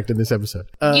sound effect in this episode.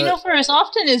 For as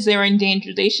often as they're in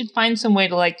danger, they should find some way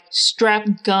to like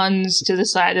strap guns to the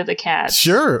side of the cats.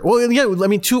 Sure. Well, yeah, I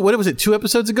mean, 2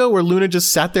 episodes ago where Luna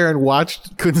just sat there and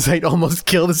watched Kunzite almost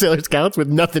kill the Sailor Scouts with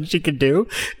nothing she could do?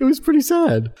 It was pretty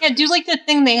sad. Yeah, do like the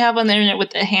thing they have on the internet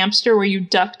with the hamster where you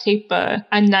duct tape a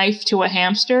knife to a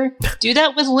hamster. Do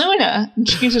that with Luna. And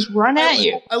she can just run at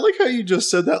you. I like how you just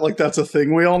said that like that's a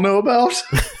thing we all know about.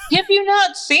 Have you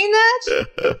not seen that?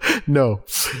 No.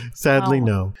 Sadly,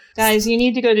 no. Guys, you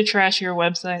need to go to Trashier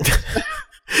website.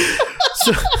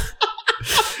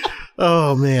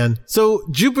 Oh, man. So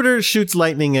Jupiter shoots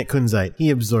lightning at Kunzite. He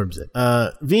absorbs it.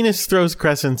 Venus throws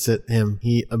crescents at him.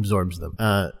 He absorbs them.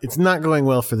 It's not going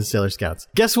well for the Sailor Scouts.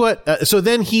 Guess what? So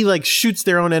then he like shoots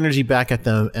their own energy back at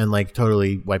them and like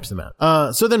totally wipes them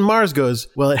out. So then Mars goes,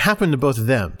 well, it happened to both of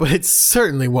them, but it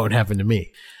certainly won't happen to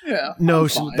me. Yeah. No,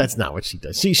 that's not what she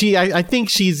does. I think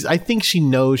she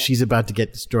knows she's about to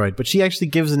get destroyed, but she actually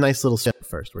gives a nice little step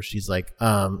first where she's like,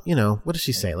 what does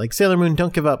she say? Like, Sailor Moon,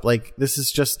 don't give up. Like, this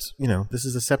is just, this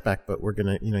is a setback, but we're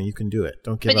gonna, you can do it.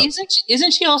 Don't give up. But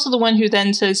isn't she also the one who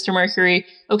then says to Mercury,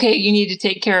 okay, you need to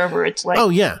take care of her? It's like, oh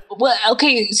yeah. Well,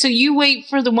 okay, so you wait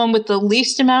for the one with the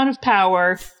least amount of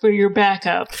power for your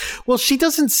backup. Well, she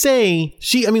doesn't say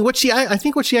I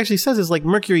think what she actually says is like,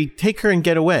 Mercury, take her and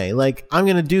get away. Like, I'm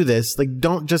gonna do this. Like,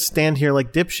 don't just stand here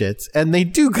like dipshits. And they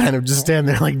do kind of just stand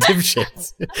there like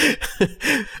dipshits.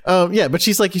 Yeah, but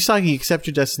she's like, Usagi, accept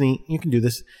your destiny. You can do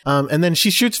this. And then she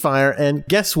shoots fire, and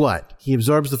guess what? He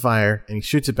absorbs the fire and he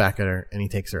shoots it back at her and he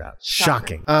takes her out.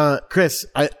 Shocking. Chris,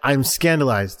 I'm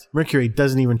scandalized. Mercury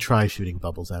doesn't even try shooting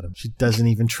bubbles at him. She doesn't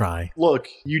even try. Look,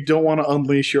 you don't want to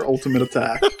unleash your ultimate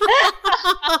attack.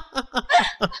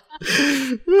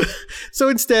 So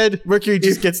instead, Mercury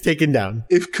just gets taken down.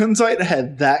 If Kunzite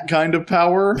had that kind of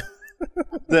power,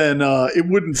 then it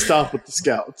wouldn't stop with the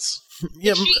scouts.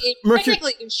 Yeah,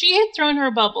 technically, if she had thrown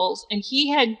her bubbles and he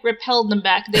had repelled them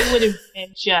back, they would have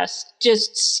been just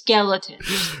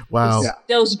skeletons. Wow. Yeah.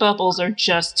 Those bubbles are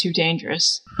just too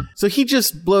dangerous. So he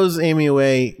just blows Amy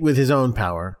away with his own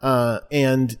power.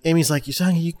 And Amy's like,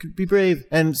 Usagi, you could be brave.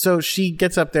 And so she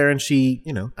gets up there and she,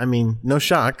 no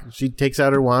shock. She takes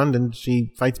out her wand and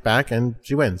she fights back and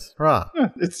she wins. Hurrah. Yeah,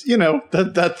 it's,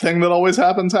 that thing that always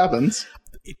happens.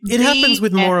 It happens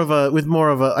with more of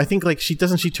a, I think like she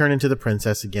turn into the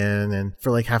princess again and for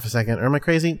like half a second, or am I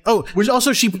crazy? Oh, which also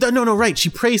right. She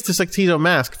prays to Tuxedo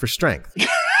Mask for strength.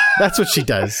 That's what she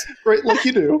does. Right, like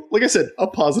you do. Like I said, a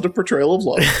positive portrayal of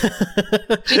love.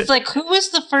 It's like, who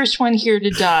was the first one here to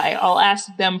die? I'll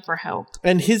ask them for help.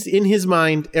 And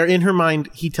in her mind,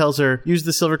 he tells her, use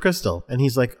the silver crystal. And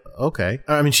he's like, okay.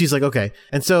 She's like, okay.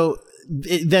 And so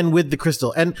then with the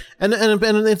crystal and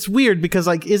it's weird because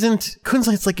like isn't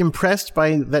Kunzite's like impressed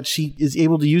by that she is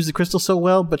able to use the crystal so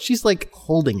well, but she's like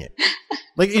holding it.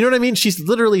 Like, you know what I mean? She's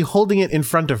literally holding it in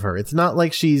front of her. It's not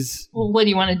like she's... Well, what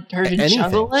do you want her to anything.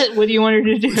 juggle it? What do you want her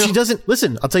to do? She doesn't...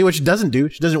 Listen, I'll tell you what she doesn't do.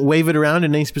 She doesn't wave it around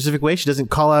in any specific way. She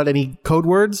doesn't call out any code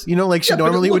words, like she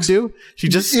normally would do. She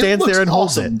just stands there and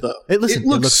holds it. Though. It looks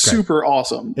great. super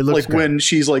awesome. It looks like great. when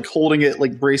she's like holding it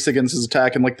like braced against his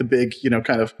attack and like the big,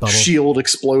 kind of Bubble. shield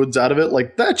explodes out of it.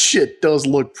 Like that shit does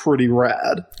look pretty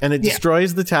rad. And it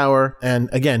destroys the tower. And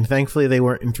again, thankfully they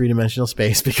weren't in 3-dimensional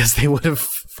space because they would have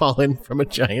fallen from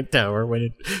a giant tower when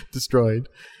it destroyed.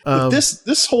 But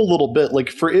this whole little bit, like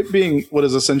for it being what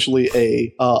is essentially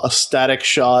a static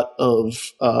shot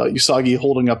of Usagi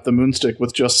holding up the moonstick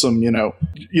with just some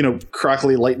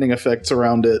crackly lightning effects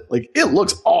around it, like it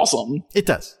looks awesome. It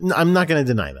does. No, I'm not going to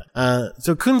deny that.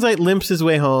 So Kunzite limps his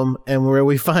way home, and where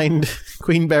we find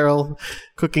Queen Beryl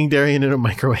cooking Darien in a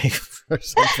microwave or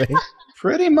something.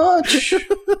 Pretty much.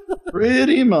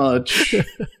 Pretty much.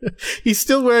 He's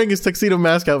still wearing his tuxedo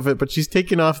mask outfit, but she's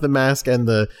taken off the mask and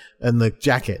the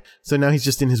jacket. So now he's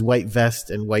just in his white vest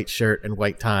and white shirt and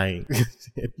white tie.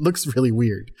 It looks really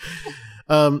weird.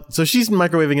 So she's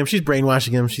microwaving him. She's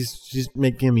brainwashing him. She's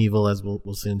making him evil, as we'll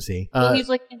soon see. Well, he's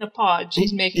like in a pod.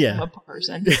 She's making him a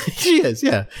person. She is,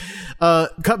 yeah.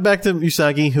 Cut back to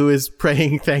Usagi, who is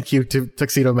praying thank you to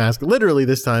Tuxedo Mask, literally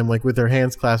this time, like with her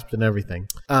hands clasped and everything.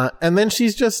 And then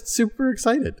she's just super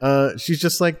excited. She's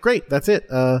just like, great, that's it.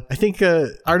 I think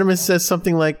Artemis says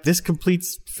something like, this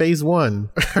completes phase 1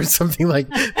 or something like,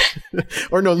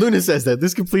 or no, Luna says that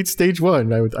this completes stage 1.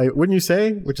 Wouldn't you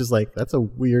say? Which is like, that's a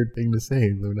weird thing to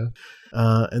say, Luna.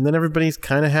 And then everybody's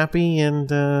kind of happy, and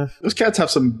those cats have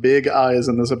some big eyes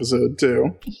in this episode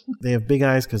too. they have big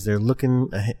eyes because they're looking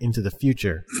into the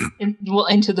future.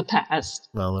 Into the past.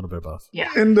 Well, a little bit of both. Yeah.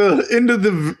 Into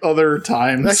the other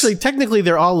times. Actually, technically,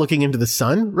 they're all looking into the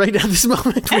sun right at this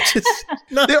moment, which is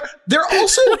not. They're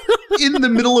also in the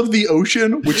middle of the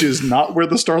ocean, which is not where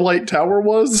the Starlight Tower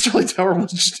was. The Starlight Tower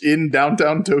was just in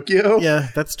downtown Tokyo. Yeah,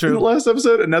 that's In the true. last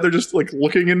episode, and now they're just like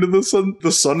looking into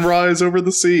the sunrise over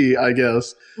the sea, I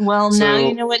guess. Well, now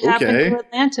you know what happened okay. to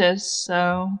Atlantis,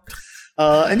 so...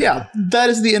 And yeah,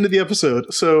 that is the end of the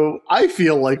episode. So I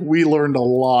feel like we learned a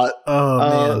lot. Oh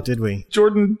man, did we?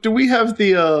 Jordan, do you have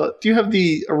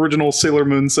the original Sailor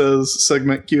Moon Says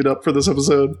segment queued up for this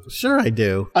episode? Sure, I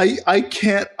do. I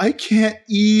can't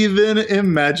even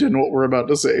imagine what we're about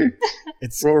to see.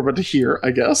 It's What we're about to hear, I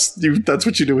guess. That's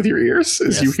what you do with your ears,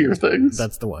 is Yes. you hear things.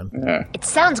 that's the one. Yeah. It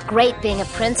sounds great being a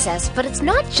princess, but it's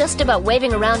not just about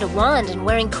waving around a wand and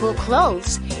wearing cool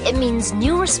clothes. It means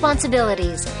new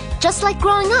responsibilities, just like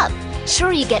growing up.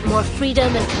 Sure, you get more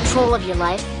freedom and control of your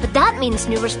life, but that means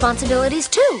new responsibilities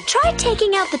too. Try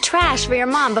taking out the trash for your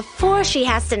mom before she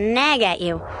has to nag at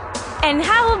you. And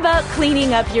how about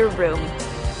cleaning up your room?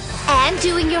 And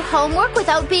doing your homework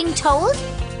without being told?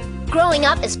 Growing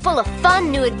up is full of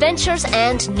fun, new adventures,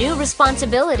 and new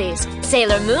responsibilities.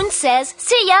 Sailor Moon says,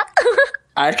 see ya!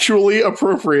 Actually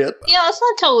appropriate. Yeah, it's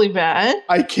not totally bad.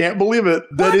 I can't believe it.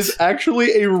 That is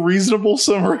actually a reasonable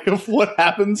summary of what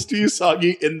happens to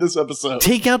Usagi in this episode.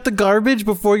 Take out the garbage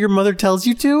before your mother tells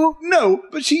you to? No,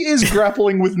 but she is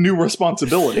grappling with new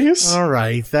responsibilities. All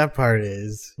right, that part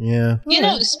is. Yeah. You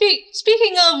know,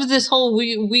 speaking of this whole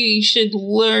we should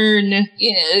learn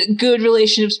good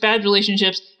relationships, bad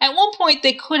relationships, at one point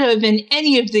they could have in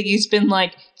any of these been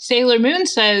like, Sailor Moon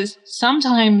says,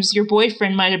 sometimes your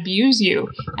boyfriend might abuse you,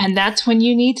 and that's when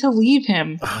you need to leave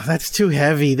him. Oh, that's too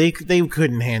heavy. They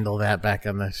couldn't handle that back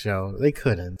on the show. They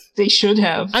couldn't. They should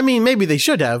have. I mean, maybe they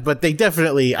should have, but they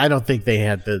definitely, I don't think they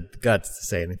had the guts to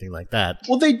say anything like that.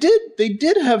 Well, they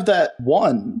did have that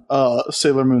one,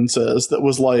 Sailor Moon says, that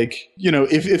was like,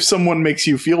 if someone makes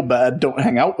you feel bad, don't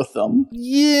hang out with them.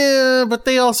 Yeah, but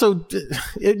they also,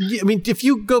 I mean, if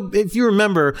you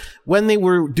remember when they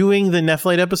were doing the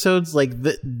Nephlite episodes, like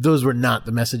those were not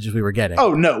the messages we were getting.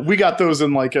 Oh no, we got those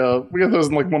in like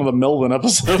one of the Melvin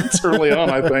episodes early on,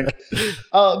 I think.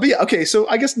 But yeah, okay, so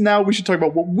I guess now we should talk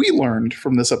about what we learned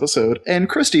from this episode. And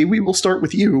Christy, we will start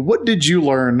with you. What did you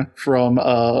learn from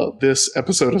this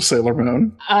episode of Sailor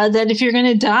Moon? That if you're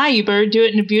gonna die, you better do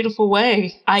it in a beautiful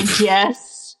way, I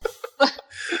guess.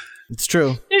 It's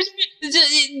true. There's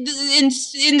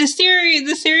in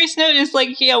the serious note is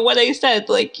like, yeah, what I said,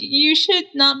 like you should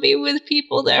not be with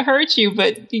people that hurt you.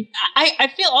 But I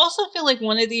also feel like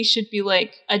one of these should be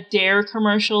like a Dare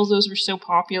commercial. Those were so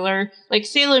popular. Like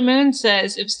Sailor Moon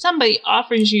says, if somebody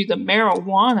offers you the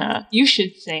marijuana, you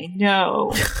should say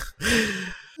no.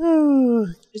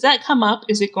 Does that come up?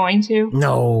 Is it going to?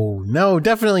 No,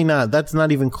 definitely not. That's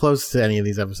not even close to any of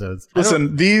these episodes.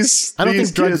 Listen, I don't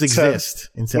think drugs kids have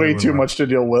exist in Sailor way Moon too World. much to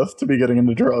deal with to be getting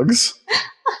into drugs.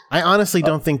 I honestly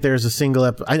don't think there's a single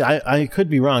I could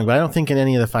be wrong, but I don't think in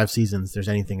any of the 5 seasons there's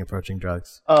anything approaching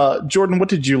drugs. Jordan, what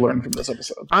did you learn from this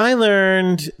episode? I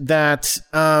learned that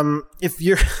if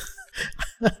you're...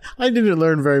 I didn't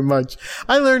learn very much.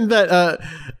 I learned that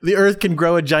the Earth can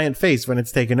grow a giant face when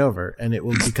it's taken over, and it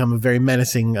will become a very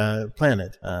menacing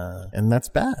planet, and that's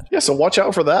bad. Yeah, so watch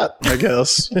out for that, I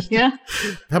guess. Yeah.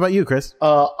 How about you, Chris?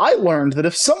 I learned that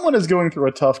if someone is going through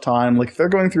a tough time, like if they're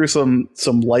going through some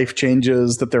life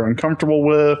changes that they're uncomfortable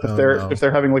with, if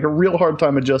they're having like a real hard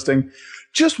time adjusting,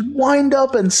 just wind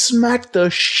up and smack the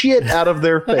shit out of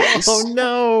their face. Oh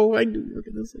no, I knew you were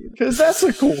going to say that. Because that's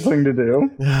a cool thing to do.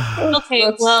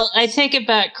 Okay, well, I take it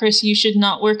back, Chris. You should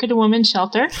not work at a women's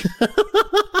shelter.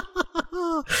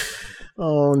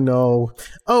 Oh, no.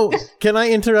 Oh, can I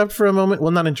interrupt for a moment?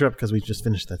 Well, not interrupt because we just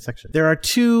finished that section. There are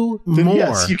 2 more.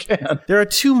 Yes, you can. There are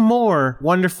 2 more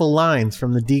wonderful lines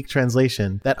from the Deke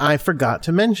translation that I forgot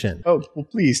to mention. Oh, well,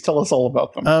 please tell us all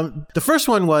about them. The first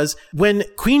one was when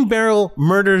Queen Beryl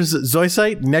murders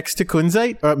Zoisite next to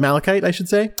Kunzite, or Malachite, I should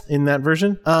say, in that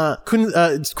version.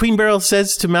 Queen Beryl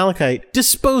says to Malachite,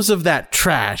 "Dispose of that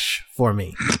trash for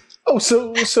me." Oh,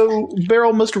 so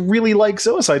Beryl must really like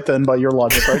Zoisite then, by your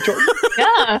logic, right, Jordan?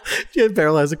 Yeah.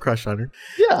 Beryl has a crush on her.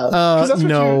 Yeah,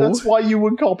 that's why you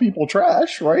would call people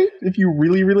trash, right? If you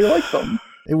really, really like them.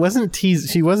 It wasn't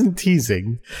she wasn't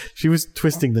teasing. She was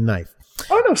twisting the knife.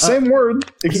 Oh no, same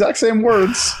word. Exact same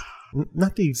words.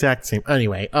 Not the exact same.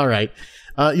 Anyway, all right.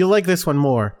 You'll like this one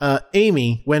more.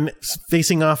 Amy, when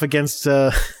facing off against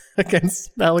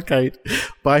Malachite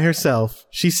by herself,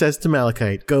 she says to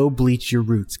Malachite, "Go bleach your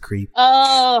roots, creep."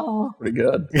 Oh, pretty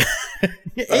good.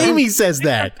 Amy says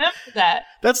that. I remember that.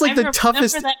 That's like the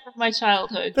toughest. I remember that from my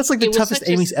childhood. That's like the toughest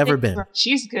Amy's ever been.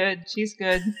 She's good. She's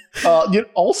good.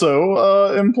 It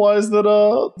also implies that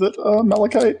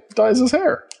Malachite dyes his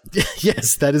hair.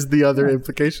 Yes, that is the other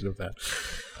implication of that.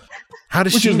 How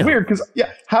does she know? Which is weird, because,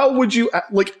 how would you...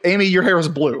 Like, Amy, your hair is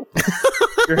blue.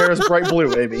 Your hair is bright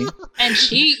blue, Amy. And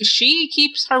she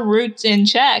keeps her roots in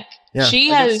check. Yeah, she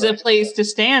has a place to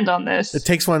stand on this. It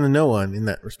takes one to know one in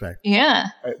that respect. Yeah.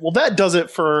 All right, well, that does it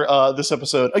for this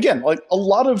episode. Again, like, a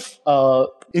lot of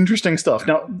interesting stuff.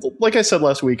 Now, like I said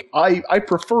last week, I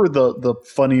prefer the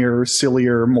funnier,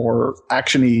 sillier, more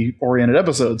action-y oriented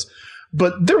episodes.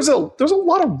 But there's a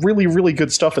lot of really, really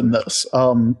good stuff in this.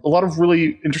 A lot of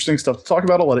really interesting stuff to talk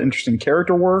about, a lot of interesting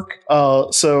character work.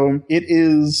 So it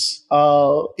is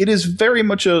very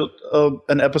much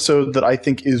an episode that I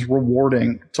think is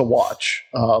rewarding to watch.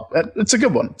 It's a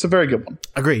good one. It's a very good one.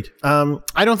 Agreed.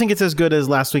 I don't think it's as good as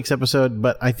last week's episode,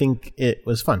 but I think it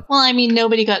was fun. Well, I mean,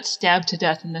 nobody got stabbed to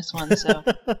death in this one, so...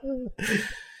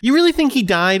 You really think he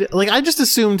died? Like, I just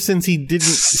assumed since he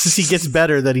gets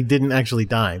better that he didn't actually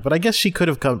die. But I guess she could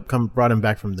have brought him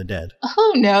back from the dead.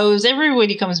 Who knows?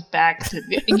 Everybody comes back to...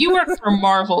 You work for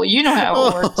Marvel. You know how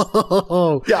it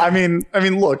works. Yeah, I mean,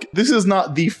 look, this is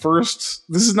not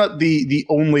the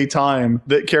only time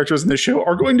that characters in this show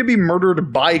are going to be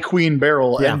murdered by Queen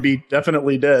Beryl and be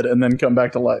definitely dead and then come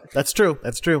back to life. That's true.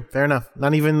 Fair enough.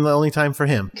 Not even the only time for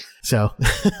him. So,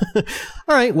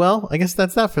 all right. Well, I guess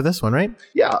that's that for this one, right?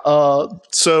 Yeah.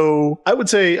 So I would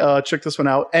say check this one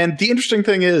out. And the interesting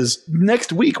thing is,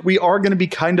 next week we are going to be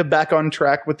kind of back on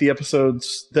track with the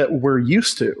episodes that we're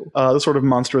used to, the sort of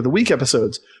Monster of the Week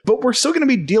episodes. But we're still going to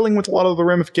be dealing with a lot of the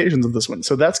ramifications of this one.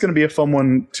 So that's going to be a fun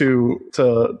one to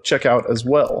check out as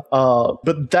well.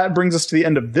 But that brings us to the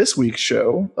end of this week's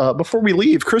show. Before we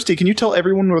leave, Christy, can you tell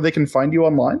everyone where they can find you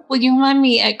online? Well, you can find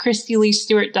me at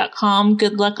ChristyLeeStewart.com.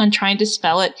 Good luck on trying to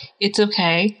spell it. It's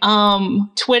okay.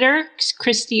 Twitter,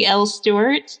 Christy L.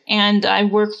 Stewart, and I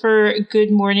work for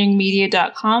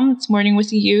GoodMorningMedia.com. It's morning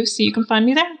with a U, so you can find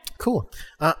me there. Cool.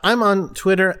 I'm on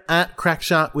Twitter at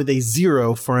Crackshot with a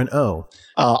 0 for an O.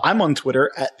 I'm on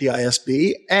Twitter at the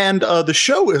ISB, and the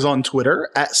show is on Twitter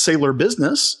at Sailor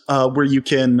Business, where you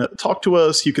can talk to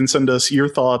us. You can send us your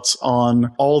thoughts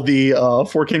on all the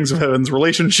Four Kings of Heaven's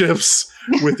relationships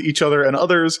with each other and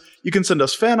others. You can send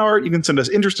us fan art. You can send us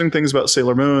interesting things about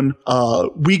Sailor Moon.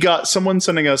 We got someone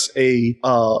sending us a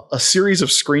series of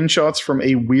screenshots from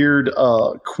a weird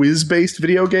quiz-based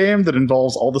video game that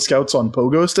involves all the scouts on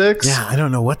pogo sticks. Yeah, I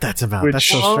don't know what that's about. That's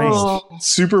so strange.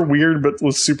 Super weird, but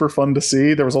was super fun to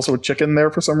see. There was also a chicken there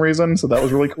for some reason, so that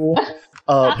was really cool.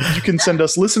 You can send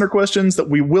us listener questions that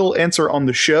we will answer on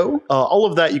the show. All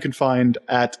of that you can find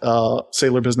at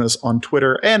Sailor Business on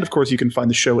Twitter. And, of course, you can find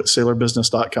the show at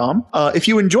sailorbusiness.com. If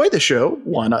you enjoy the show,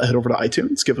 why not head over to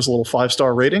iTunes, give us a little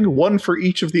 5-star rating, one for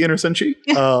each of the Inner Senshi.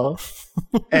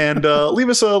 And leave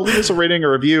us a rating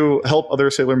or review. Help other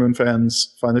Sailor Moon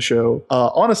fans find the show.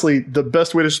 Honestly, the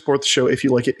best way to support the show, if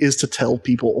you like it, is to tell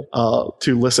people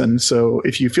to listen. So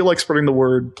if you feel like spreading the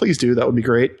word, please do. That would be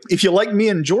great. If you like me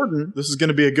and Jordan, this is going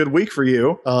to be a good week for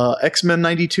you. X-Men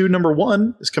 92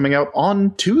 #1 is coming out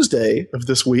on Tuesday of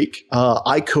this week.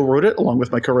 I co-wrote it along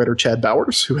with my co-writer Chad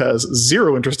Bowers, who has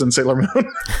zero interest in Sailor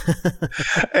Moon,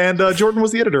 and Jordan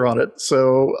was the editor on it.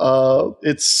 So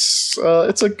it's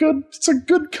a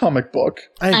good comic book.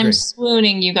 I'm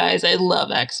swooning, you guys. I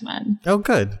love X-Men. Oh,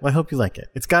 good. Well, I hope you like it.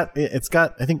 It's got.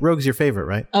 I think Rogue's your favorite,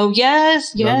 right? Oh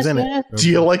yes. Do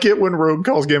you like it when Rogue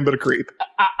calls Gambit a creep?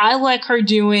 I like her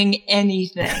doing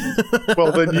anything.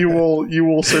 Well, then you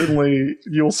will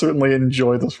certainly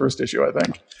enjoy this first issue, I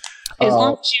think. As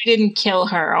long as you didn't kill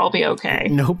her, I'll be okay.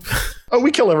 Nope. Oh, we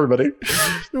kill everybody.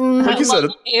 Like you said,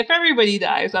 if everybody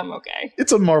dies, I'm okay.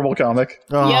 It's a Marvel comic.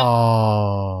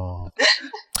 Oh. Yep.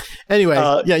 Anyway,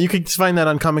 you can find that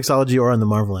on Comixology or on the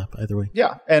Marvel app, either way.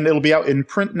 Yeah, and it'll be out in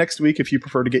print next week if you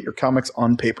prefer to get your comics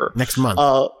on paper. Next month.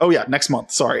 Next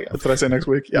month. Sorry. Did I say next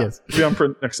week? Yeah, yes. It'll be on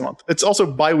print next month. It's also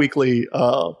bi-weekly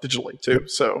digitally, too,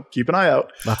 so keep an eye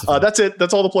out. That's it.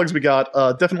 That's all the plugs we got.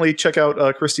 Definitely check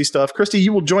out Christy's stuff. Christy,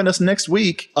 you will join us next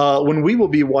week when we will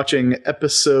be watching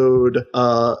episode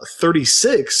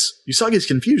 36. Usagi's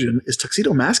Confusion. Is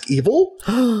Tuxedo Mask evil?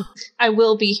 I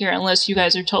will be here unless you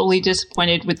guys are totally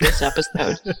disappointed with this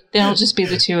episode. Then it'll just be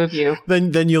the two of you.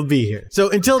 Then you'll be here. So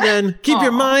until then, keep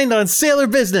your mind on Sailor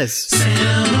business.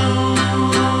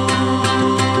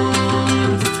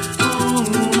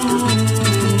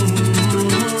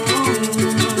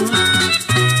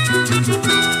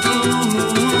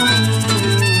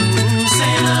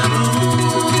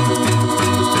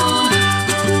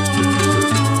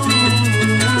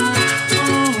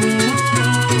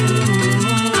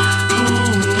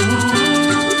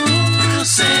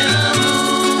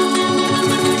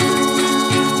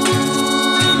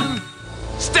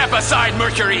 Aside,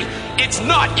 Mercury. It's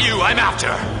not you I'm after.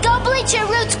 Go bleach your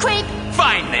roots, creep.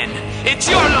 Fine then. It's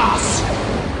your loss.